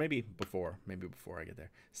 or maybe before I get there.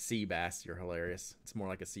 C Bass, you're hilarious. It's more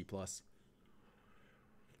like a C+.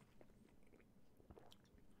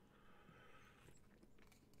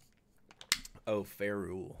 Oh,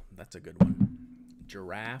 ferule, that's a good one.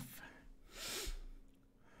 Giraffe.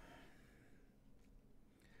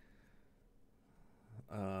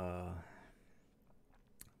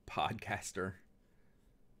 Podcaster.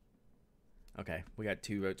 Okay, we got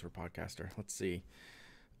 2 votes for podcaster. Let's see.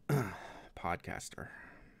 Podcaster.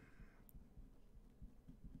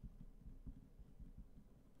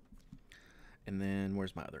 And then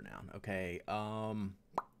where's my other noun? Okay,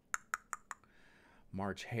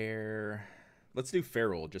 March hare. Let's do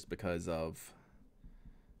feral just because of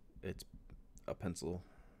it's a pencil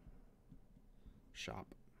shop.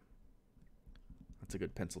 That's a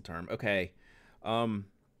good pencil term. Okay.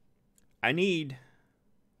 I need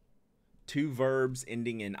 2 verbs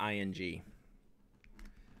ending in ing.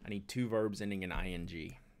 I need 2 verbs ending in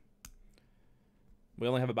ing. We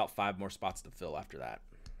only have about 5 more spots to fill after that.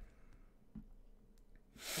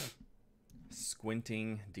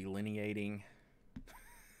 Squinting, delineating,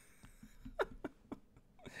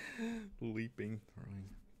 leaping, throwing,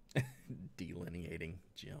 delineating,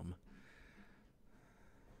 Jim.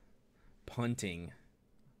 Punting.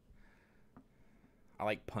 I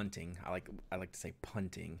like punting. I like to say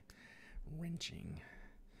punting. Wrenching.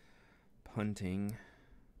 Punting.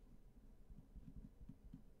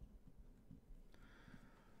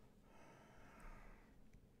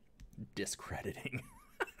 Discrediting.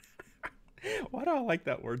 Why do I like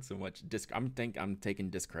that word so much? I'm taking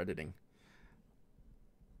discrediting.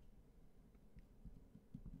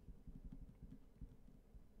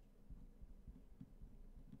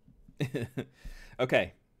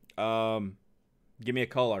 Okay. Give me a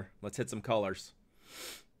color. Let's hit some colors.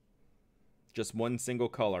 Just one single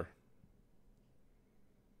color.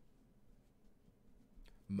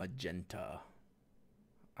 Magenta.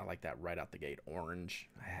 I like that right out the gate. Orange.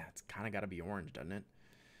 It's kind of got to be orange, doesn't it?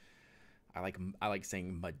 I like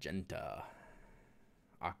saying magenta.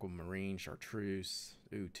 Aquamarine, chartreuse.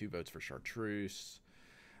 Ooh, 2 votes for chartreuse.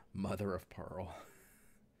 Mother of pearl.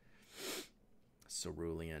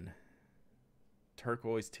 Cerulean.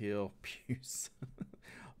 Turquoise, teal, puce.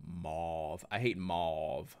 Mauve. I hate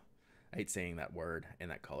mauve. I hate saying that word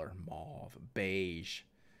and that color. Mauve. Beige.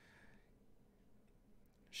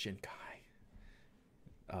 Shinkai.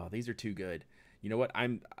 Oh, these are too good. You know what?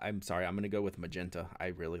 I'm sorry. I'm going to go with magenta. I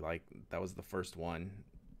really like, that was the first one.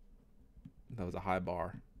 That was a high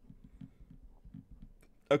bar.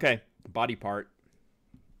 Okay. Body part.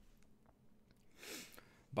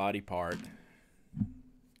 Body part.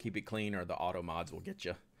 Keep it clean or the auto mods will get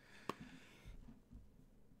you.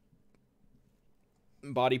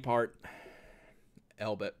 Body part.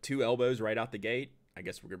 Elbow. 2 elbows right out the gate. I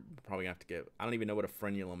guess we're probably going to have to get, I don't even know what a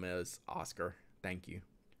frenulum is. Oscar. Thank you.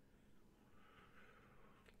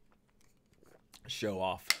 Show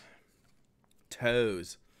off.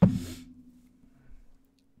 Toes.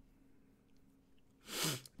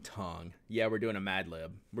 Tongue. Yeah, we're doing a Mad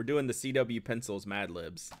Lib. We're doing the CW Pencils Mad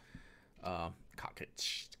Libs. We're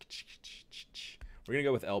going to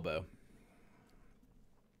go with elbow.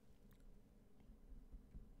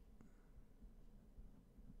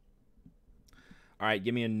 All right,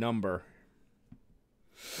 give me a number.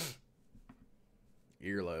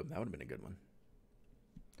 Earlobe. That would have been a good one.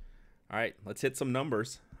 All right, let's hit some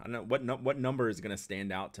numbers. I don't know what number is going to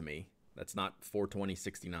stand out to me. That's not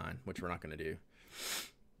 42069, which we're not going to do.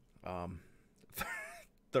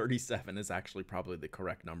 37 is actually probably the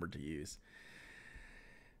correct number to use.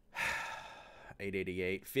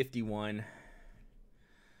 888, 51,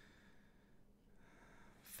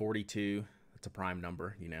 42. That's a prime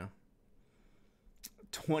number, you know.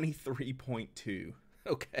 23.2.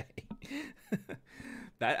 Okay.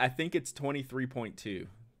 I think it's 23.2.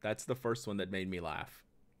 That's the first one that made me laugh.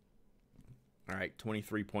 All right,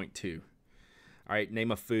 23.2. All right,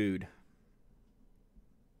 name a food.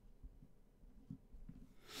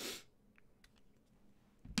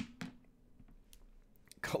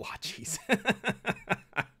 Kolaches.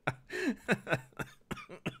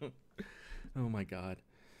 Oh my God.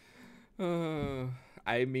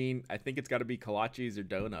 I mean, I think it's got to be kolaches or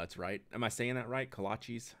donuts, right? Am I saying that right?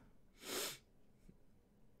 Kolaches?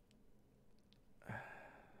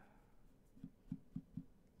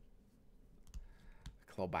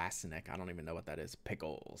 Klobasinek. I don't even know what that is.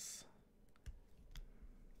 Pickles.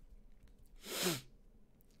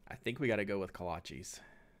 I think we got to go with kolaches.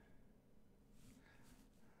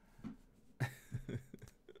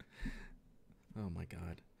 Oh my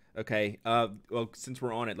God. Okay. Well, since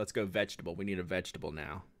we're on it, let's go vegetable. We need a vegetable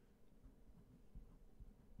now.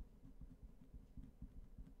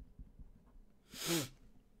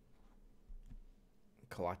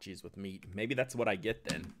 Kolaches with meat. Maybe that's what I get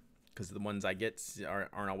then, because the ones I get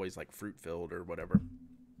aren't always like fruit filled or whatever.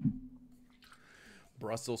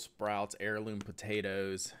 Brussels sprouts, heirloom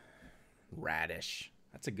potatoes, radish.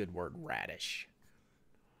 That's a good word, radish.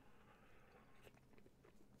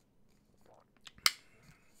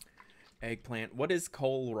 Eggplant. What is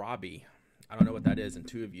kohlrabi? I don't know what that is, and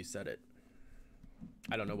two of you said it.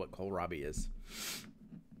 I don't know what kohlrabi is.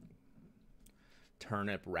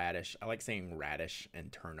 Turnip, radish. I like saying radish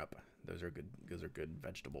and turnip. Those are good. Those are good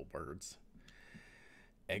vegetable words.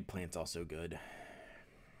 Eggplant's also good.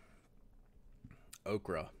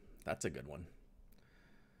 Okra. That's a good one.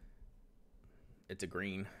 It's a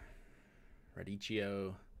green.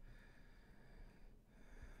 Radicchio.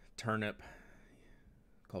 Turnip.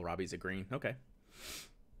 Kohlrabi's a green. Okay.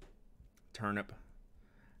 Turnip.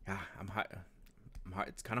 Ah, I'm hot.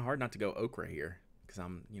 It's kind of hard not to go okra here because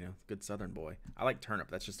I'm, you know, good Southern boy. I like turnip.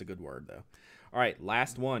 That's just a good word, though. All right,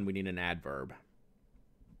 last one. We need an adverb.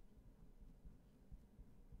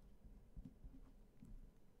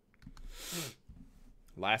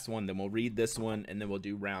 Last one. Then we'll read this one, and then we'll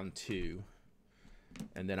do round 2.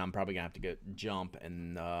 And then I'm probably going to have to jump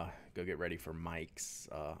and go get ready for Mike's.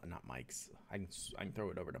 Not Mike's. I can throw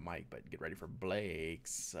it over to Mike, but get ready for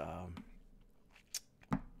Blake's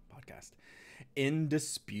podcast.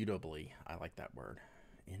 Indisputably. I like that word.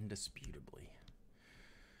 Indisputably.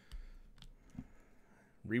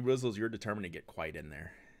 Re-Wizzles, you're determined to get quite in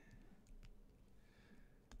there.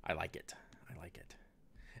 I like it. I like it.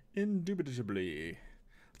 Indubitably.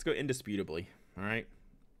 Let's go indisputably. All right.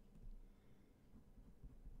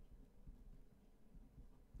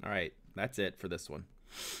 All right, that's it for this one.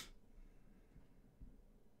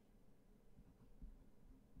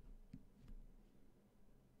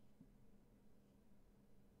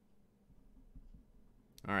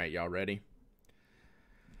 All right, y'all ready?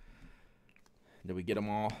 Did we get them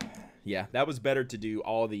all? Yeah, that was better to do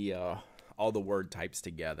all the word types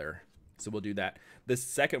together. So we'll do that. This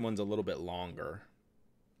second one's a little bit longer,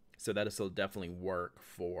 so that'll definitely work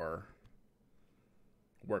for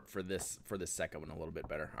this second one a little bit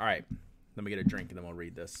better. All right, let me get a drink and then we'll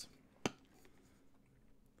read this.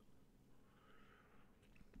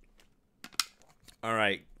 All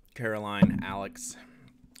right, Caroline, Alex,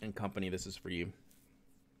 and company, this is for you.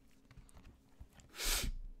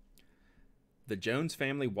 The Jones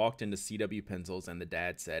family walked into CW Pencils and the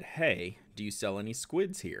dad said, "Hey, do you sell any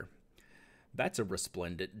squids here?" "That's a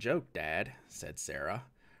resplendent joke, Dad," said Sarah.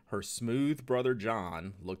 Her smooth brother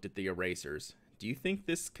John looked at the erasers. "Do you think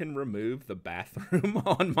this can remove the bathroom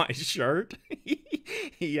on my shirt?"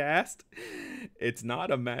 he asked. "It's not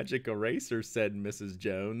a magic eraser," said Mrs.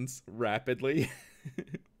 Jones rapidly.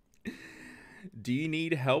 "Do you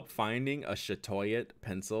need help finding a Chatoyant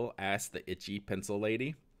pencil?" asked the itchy pencil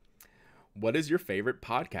lady. "What is your favorite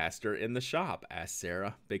podcaster in the shop?" asked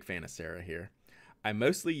Sarah. Big fan of Sarah here. "I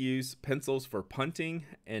mostly use pencils for punting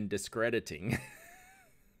and discrediting."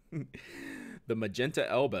 "The Magenta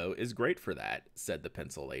Elbow is great for that," said the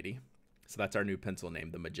pencil lady. So that's our new pencil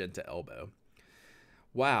name, the Magenta Elbow.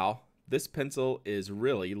 "Wow, this pencil is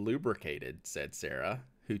really lubricated," said Sarah,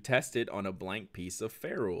 who tested on a blank piece of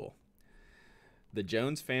ferrule. The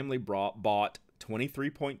Jones family bought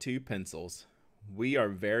 23.2 pencils. We are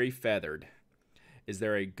very feathered. Is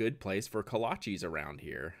there a good place for kolaches around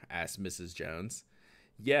here? Asked Mrs. Jones.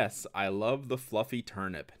 Yes, I love the fluffy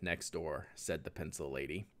turnip next door, said the pencil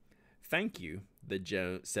lady. Thank you,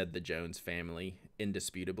 said the Jones family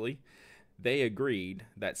indisputably. They agreed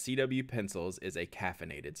that CW Pencils is a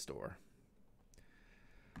caffeinated store.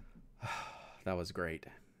 That was great.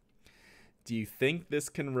 Do you think this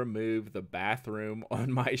can remove the bathroom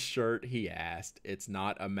on my shirt? He asked. It's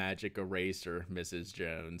not a magic eraser, Mrs.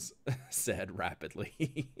 Jones said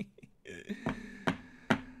rapidly.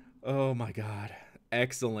 Oh my God.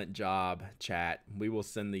 Excellent job, chat. We will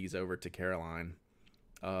send these over to Caroline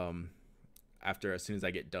as soon as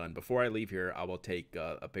I get done. Before I leave here, I will take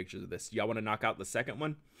a picture of this. Y'all want to knock out the second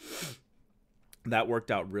one? That worked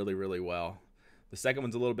out really, really well. The second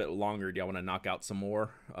one's a little bit longer. Do y'all want to knock out some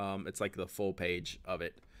more? It's like the full page of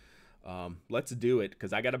it. Let's do it,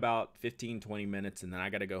 because I got about 15-20 minutes, and then I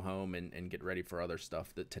got to go home and get ready for other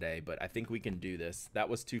stuff today. But I think we can do this. That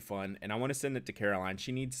was too fun, and I want to send it to Caroline.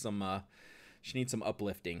 She needs some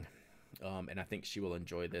uplifting, and I think she will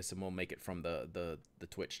enjoy this, and we'll make it from the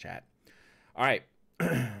Twitch chat. All right,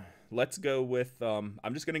 let's go with. I'm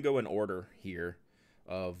just gonna go in order here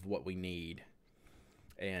of what we need.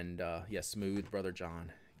 And yeah, Smooth Brother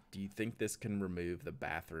John. Do you think this can remove the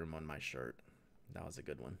bathroom on my shirt? That was a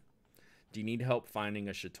good one. Do you need help finding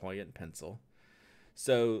a chatoyant pencil?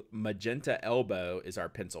 So Magenta Elbow is our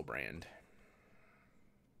pencil brand.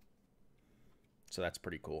 So that's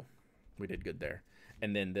pretty cool. We did good there.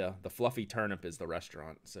 And then the Fluffy Turnip is the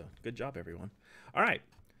restaurant. So good job, everyone. All right.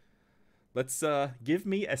 Let's give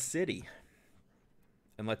me a city.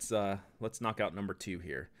 And let's knock out number 2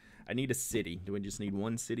 here. I need a city. Do we just need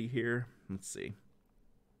one city here? Let's see.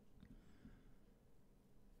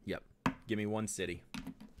 Yep. Give me one city.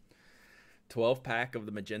 12-pack of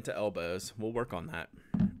the Magenta Elbows. We'll work on that.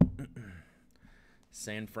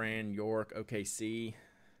 San Fran, York, OKC,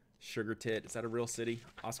 Sugar Tit. Is that a real city?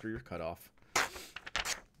 Oscar, you're cut off.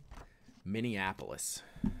 Minneapolis.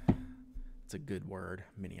 It's a good word.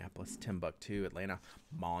 Minneapolis. Timbuktu, Atlanta.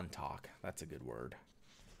 Montauk. That's a good word.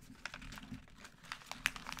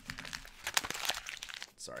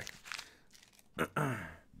 Sorry. I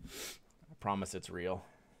promise it's real.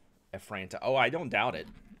 Efranta. Oh, I don't doubt it.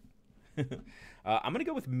 I'm going to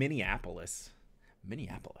go with Minneapolis.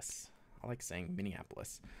 Minneapolis. I like saying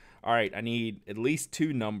Minneapolis. All right, I need at least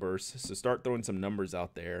 2 numbers, so start throwing some numbers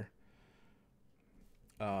out there.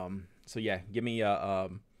 So yeah, give me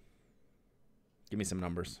some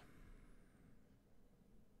numbers.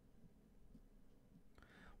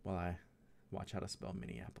 While I watch how to spell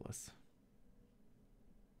Minneapolis.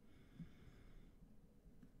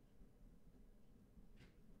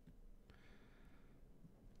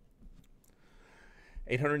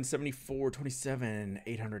 874, 27,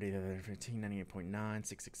 800, 815, 98.9,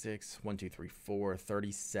 666, 1, 2, 3, 4,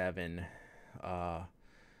 37. I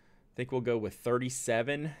think we'll go with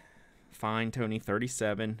 37. Fine, Tony,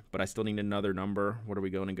 37. But I still need another number. What are we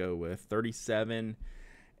going to go with? 37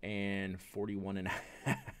 and 41 and a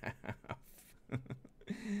half.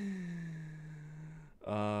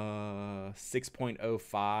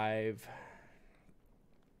 6.05.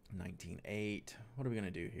 19.8. What are we going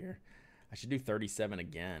to do here? I should do 37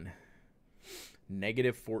 again.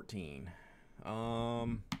 Negative 14.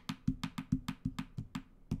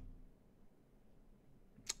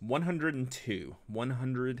 102.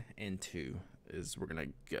 102 is, we're going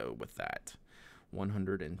to go with that.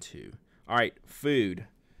 102. All right, food.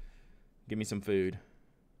 Give me some food.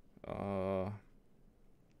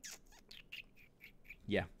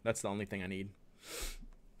 Yeah, that's the only thing I need.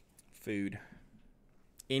 Food.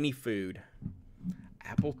 Any food.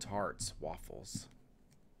 Apple tarts, waffles.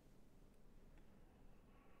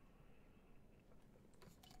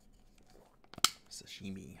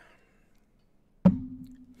 Sashimi. I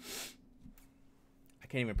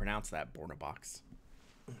can't even pronounce that, Bornabox.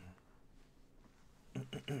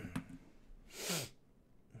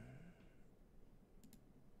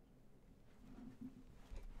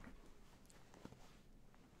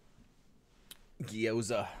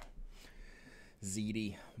 Gyoza.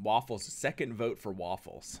 ZD. Waffles. Second vote for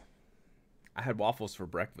waffles. I had waffles for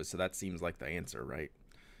breakfast, so that seems like the answer, right?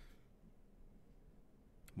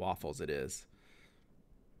 Waffles it is.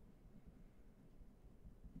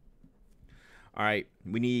 All right.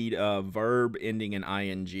 We need a verb ending in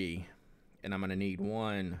ing. And I'm going to need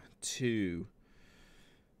 1, 2,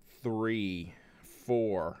 3,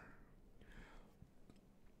 4.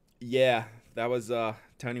 Yeah, that was,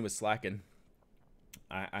 Tony was slacking.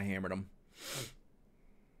 I hammered him.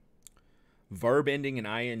 Verb ending in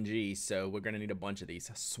ing, so we're going to need a bunch of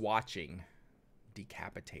these. Swatching,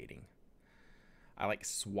 decapitating. I like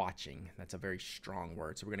swatching. That's a very strong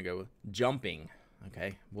word. So we're going to go jumping.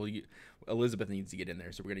 Okay. Well, Elizabeth needs to get in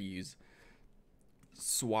there. So we're going to use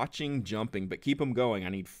swatching, jumping, but keep them going. I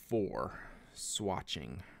need 4.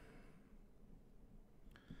 Swatching.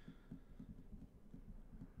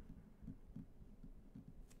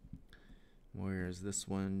 Where's this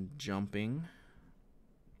one? Jumping.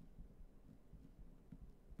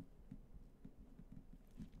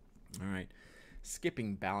 All right.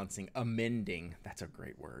 Skipping, balancing, amending. That's a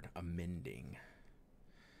great word. Amending.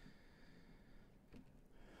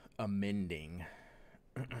 Amending.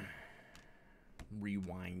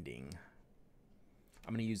 Rewinding.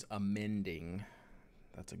 I'm going to use amending.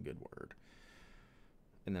 That's a good word.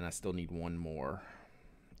 And then I still need one more.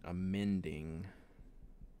 Amending.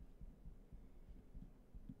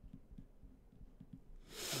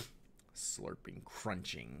 Slurping,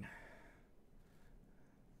 crunching.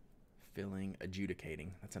 Filling,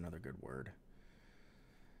 adjudicating. That's another good word.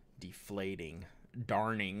 Deflating,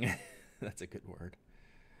 darning. That's a good word.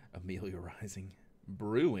 Ameliorizing.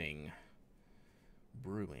 Brewing.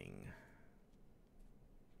 Brewing.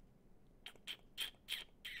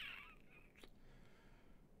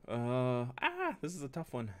 This is a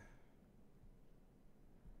tough one.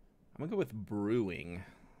 I'm gonna go with brewing.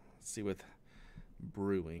 Let's see with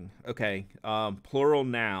brewing. Okay, plural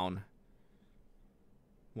noun.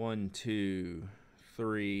 1, 2,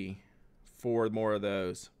 3, 4 more of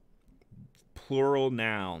those. Plural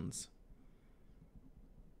nouns.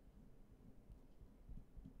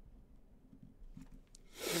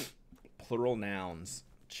 Plural nouns.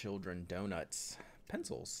 Children, donuts,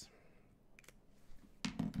 pencils.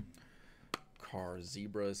 Cars,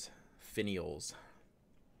 zebras, finials.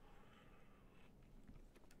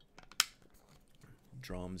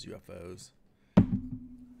 Drums, UFOs.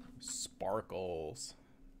 Sparkles.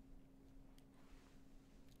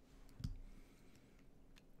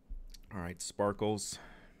 All right, sparkles.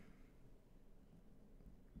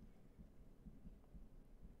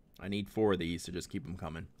 I need 4 of these, so just keep them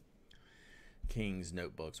coming. Kings,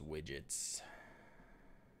 notebooks, widgets.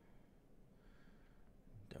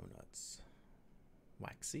 Donuts.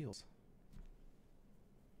 Wax seals.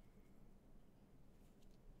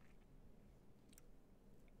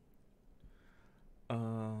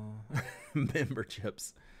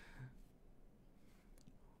 Memberchips.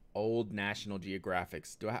 Old National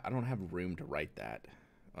Geographics. I don't have room to write that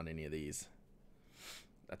on any of these.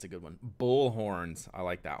 That's a good one. Bullhorns. I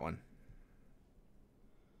like that one.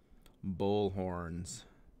 Bullhorns.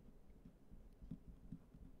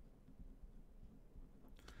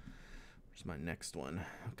 Where's my next one?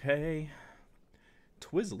 Okay.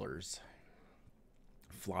 Twizzlers.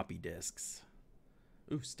 Floppy disks.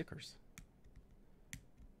 Ooh, stickers.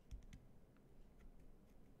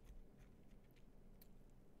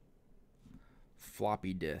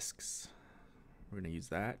 Floppy disks. We're going to use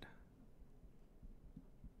that.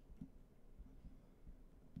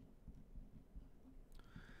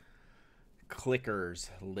 Clickers,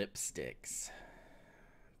 lipsticks,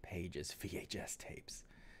 pages, VHS tapes,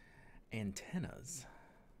 antennas.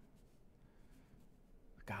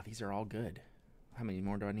 God, these are all good. How many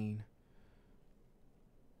more do I need?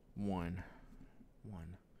 One.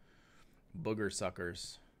 Booger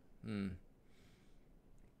suckers.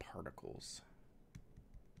 Particles.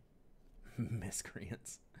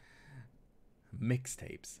 Miscreants.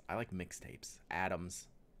 Mixtapes. I like mixtapes. Atoms.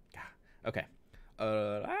 God. Okay.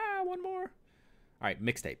 One more. All right,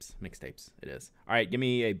 mixtapes. Mixtapes. It is. All right, give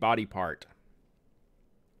me a body part.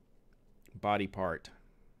 Body part.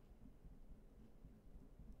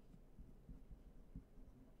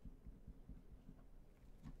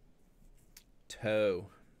 Toe.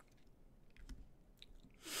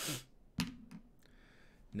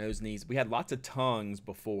 Nose, knees. We had lots of tongues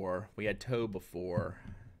before. We had toe before.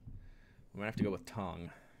 We're going to have to go with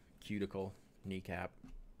tongue. Cuticle. Kneecap.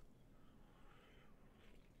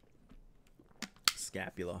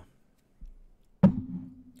 Scapula.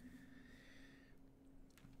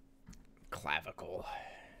 Clavicle.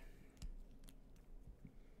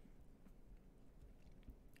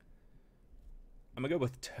 I'm going to go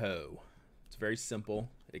with toe. It's very simple.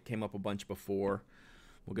 It came up a bunch before.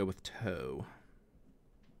 We'll go with toe.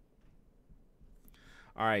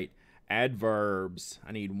 All right, adverbs.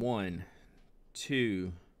 I need 1,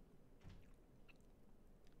 2,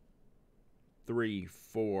 3,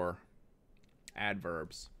 4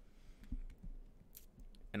 adverbs.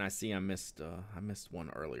 And I see I missed one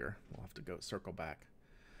earlier. We'll have to go circle back.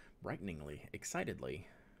 Brighteningly, excitedly.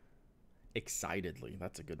 Excitedly,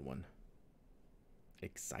 that's a good one.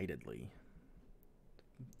 Excitedly.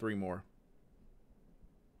 3 more.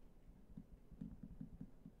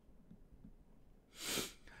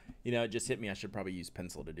 You know, it just hit me. I should probably use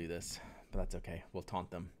pencil to do this, but that's okay. We'll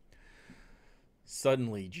taunt them.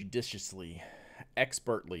 Suddenly, judiciously,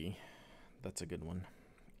 expertly. That's a good one.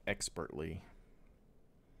 Expertly.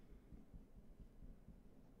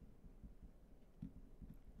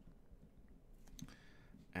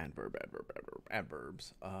 Adverb, adverb, adverb,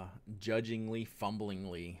 adverbs. Judgingly,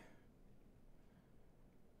 fumblingly,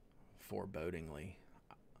 forebodingly.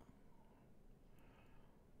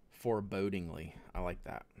 Forebodingly. I like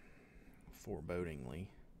that. Forebodingly.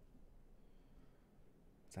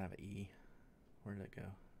 Does that have an E? Where did it go?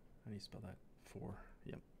 How do you spell that? Four.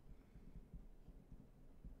 Yep.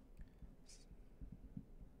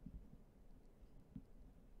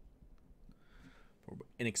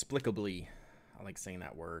 Inexplicably. I like saying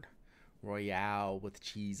that word. Royale with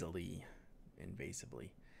cheesily. Invasively.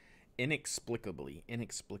 Inexplicably.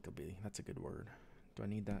 Inexplicably. That's a good word. Do I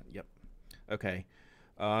need that? Yep. Okay.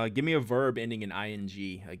 Give me a verb ending in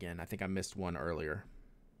ing again. I think I missed one earlier.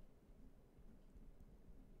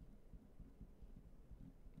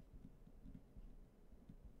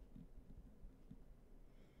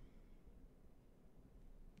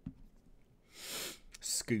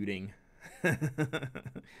 Scooting.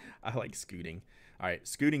 I like scooting. All right,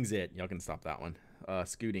 scooting's it. Y'all can stop that one.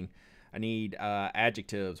 Scooting. I need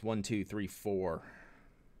adjectives. 1, 2, 3, 4.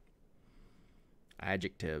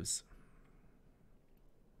 Adjectives.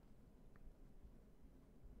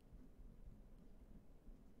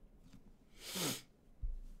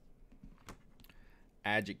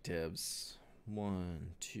 Adjectives.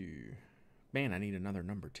 1, 2. Man, I need another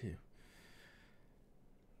number too.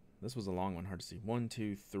 This was a long one, hard to see. 1,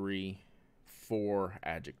 2, 3, 4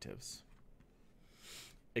 adjectives.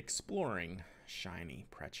 Exploring, shiny,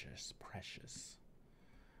 precious, precious,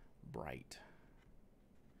 bright.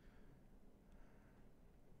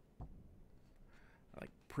 I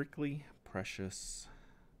like prickly, precious,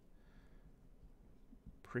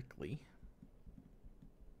 prickly,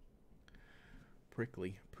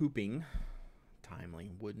 prickly, pooping,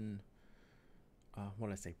 timely, wooden. What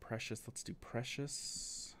did I say? Precious. Let's do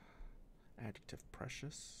precious. Adjective,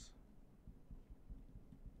 precious.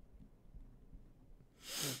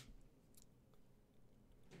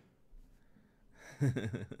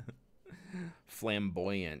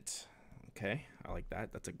 Flamboyant. Okay, I like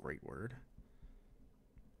that. That's a great word.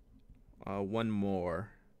 One more.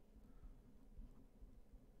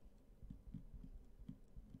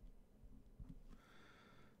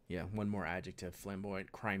 Yeah, one more adjective.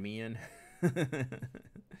 Flamboyant. Crimean.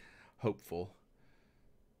 Hopeful.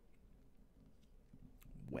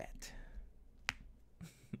 Wet.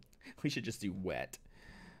 We should just do wet.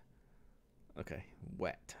 Okay,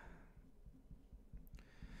 wet.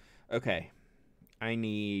 Okay, I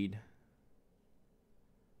need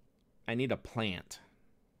a plant.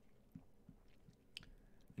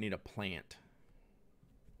 I need a plant.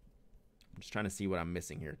 I'm just trying to see what I'm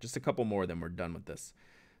missing here. Just a couple more, then we're done with this.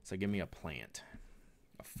 So give me a plant.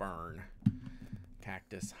 A fern.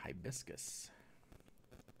 Cactus. Hibiscus.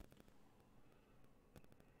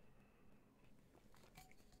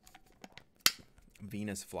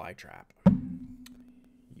 Venus flytrap.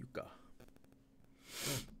 Yucca.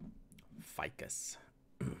 Ficus.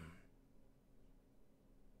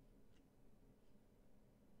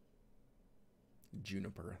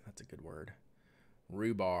 Juniper. That's a good word.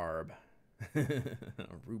 Rhubarb.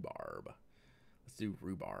 Rhubarb. Let's do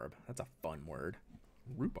rhubarb. That's a fun word.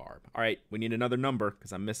 Rhubarb. All right, we need another number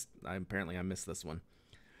because apparently I missed this one.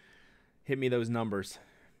 Hit me those numbers.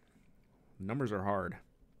 Numbers are hard.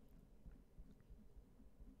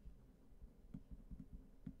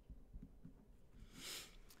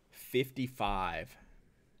 $55.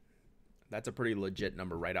 That's a pretty legit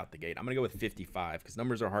number right out the gate. I'm going to go with 55 because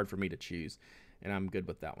numbers are hard for me to choose, and I'm good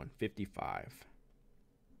with that one. 55.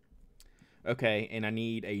 Okay, and I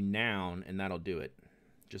need a noun, and that'll do it.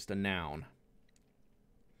 Just a noun.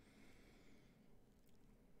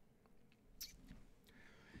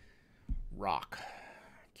 Rock.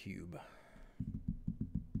 Cube.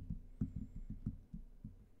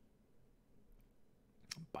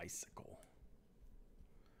 Bicycle.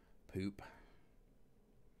 Poop.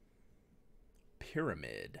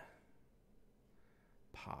 Pyramid.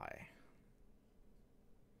 Pie.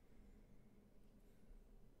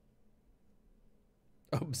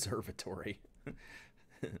 Observatory.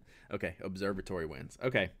 Okay, observatory wins.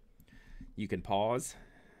 Okay, you can pause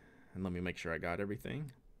and let me make sure I got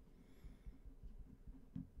everything.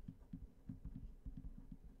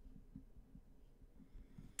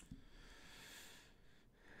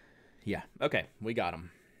 Yeah, okay, we got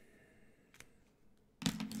them.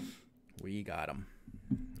 We got them.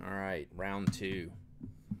 All right, round 2.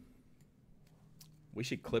 We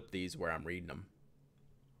should clip these where I'm reading them.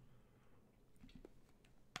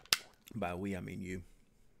 By we, I mean you.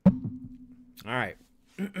 All right.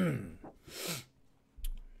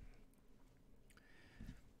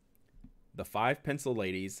 The 5 pencil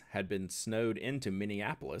ladies had been snowed into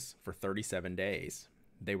Minneapolis for 37 days.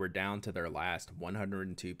 They were down to their last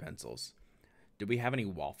 102 pencils. "Do we have any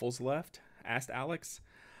waffles left?" asked Alex.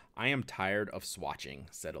 "I am tired of swatching,"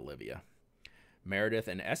 said Olivia. Meredith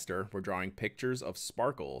and Esther were drawing pictures of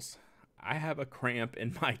sparkles. "I have a cramp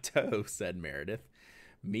in my toe," said Meredith.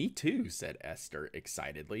 "Me too," said Esther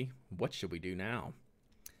excitedly. "What should we do now?"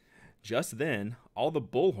 Just then, all the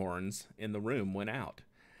bullhorns in the room went out.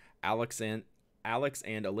 Alex and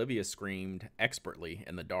Olivia screamed expertly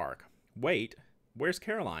in the dark. "Wait, where's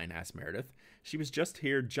Caroline?" asked Meredith. "She was just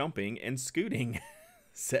here jumping and scooting,"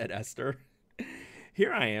 said Esther.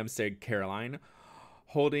 "Here I am," said Caroline,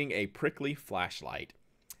 holding a prickly flashlight.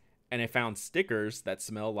 "And I found stickers that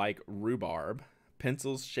smell like rhubarb,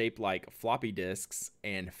 pencils shaped like floppy disks,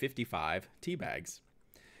 and 55 tea bags."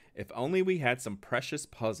 "If only we had some precious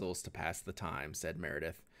puzzles to pass the time," said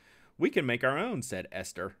Meredith. "We can make our own," said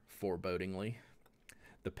Esther forebodingly.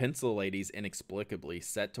 The pencil ladies inexplicably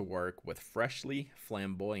set to work with freshly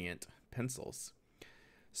flamboyant pencils.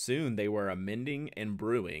 Soon they were amending and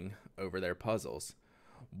brewing over their puzzles.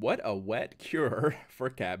 "What a wet cure for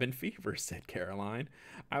cabin fever," said Caroline.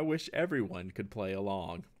 "I wish everyone could play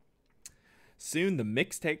along." Soon the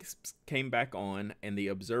mixtapes came back on and the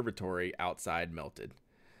observatory outside melted.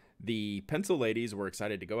 The pencil ladies were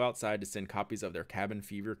excited to go outside to send copies of their cabin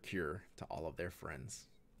fever cure to all of their friends.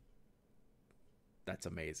 That's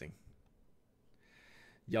amazing.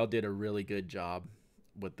 Y'all did a really good job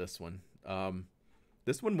with this one.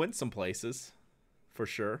 This one went some places, for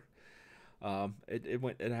sure.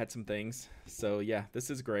 It had some things. So yeah,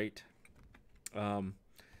 this is great.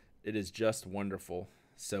 It is just wonderful.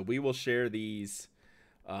 So we will share these.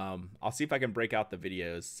 I'll see if I can break out the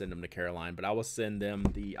videos, send them to Caroline, but I will send them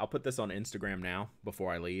I'll put this on Instagram now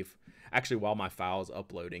before I leave. Actually, while my file's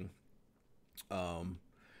uploading.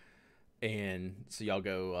 And so y'all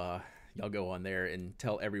go on there and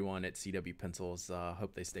tell everyone at CW Pencils,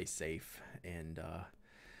 hope they stay safe and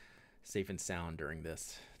sound during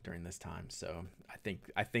this time. So I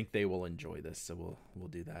think they will enjoy this. So we'll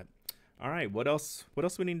do that. All right. What else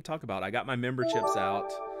we need to talk about? I got my Memberchips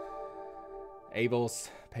out. Abel's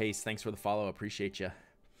Pace, thanks for the follow. Appreciate you.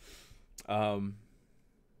 Yeah,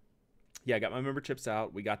 I got my Memberchips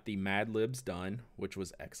out. We got the Mad Libs done, which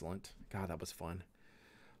was excellent. God, that was fun.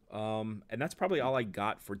 And that's probably all I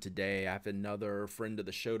got for today. I have another friend of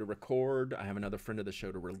the show to record. I have another friend of the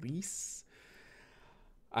show to release.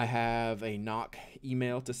 I have a knock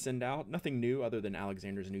email to send out. Nothing new other than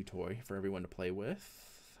Alexander's new toy for everyone to play with.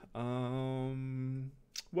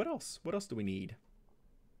 What else? What else do we need?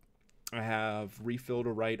 I have refill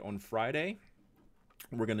to write on Friday.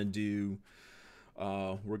 We're gonna do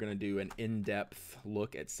an in-depth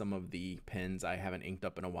look at some of the pens I haven't inked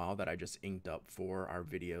up in a while that I just inked up for our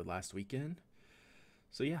video last weekend.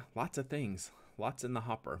 So yeah, lots of things, lots in the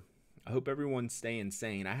hopper. I hope everyone's staying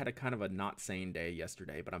sane. I had a kind of a not sane day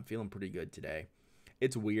yesterday, but I'm feeling pretty good today.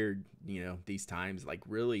 It's weird, these times, like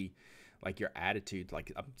really, like your attitude,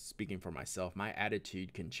 like I'm speaking for myself, my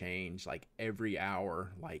attitude can change like every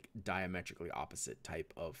hour, like diametrically opposite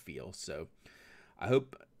type of feel. So I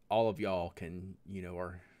hope all of y'all can,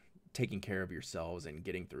 are taking care of yourselves and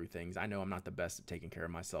getting through things. I know I'm not the best at taking care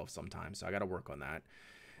of myself sometimes, so I got to work on that.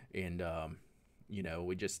 And,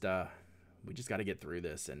 we just got to get through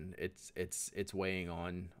this, and it's weighing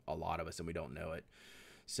on a lot of us and we don't know it.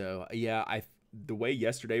 So yeah, the way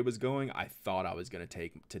yesterday was going, I thought I was going to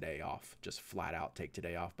take today off, just flat out take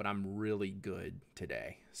today off, but I'm really good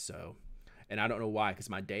today. So, and I don't know why, because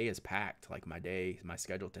my day is packed. Like my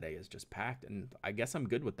schedule today is just packed, and I guess I'm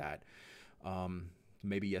good with that.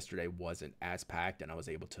 Maybe yesterday wasn't as packed and I was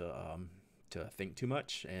able to think too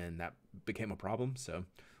much, and that became a problem. So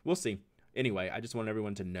we'll see. Anyway, I just want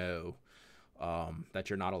everyone to know that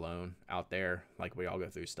you're not alone out there. Like, we all go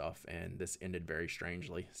through stuff, and this ended very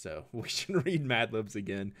strangely. So we should read Mad Libs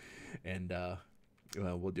again, and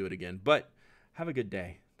we'll do it again. But have a good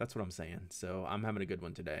day. That's what I'm saying. So I'm having a good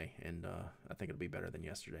one today, and I think it'll be better than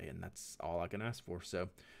yesterday, and that's all I can ask for. So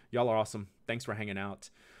y'all are awesome. Thanks for hanging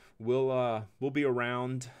out. We'll be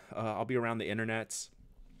around. I'll be around the internets.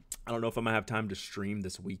 I don't know if I'm gonna have time to stream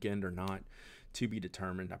this weekend or not. to be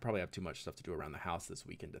determined. I probably have too much stuff to do around the house this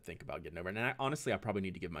weekend to think about getting over. And honestly, I probably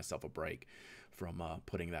need to give myself a break from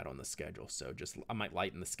putting that on the schedule. So I might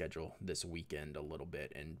lighten the schedule this weekend a little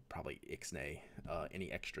bit and probably ixnay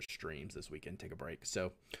any extra streams this weekend. Take a break.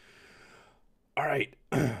 So, all right,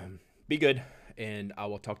 be good, and I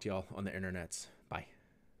will talk to y'all on the internets.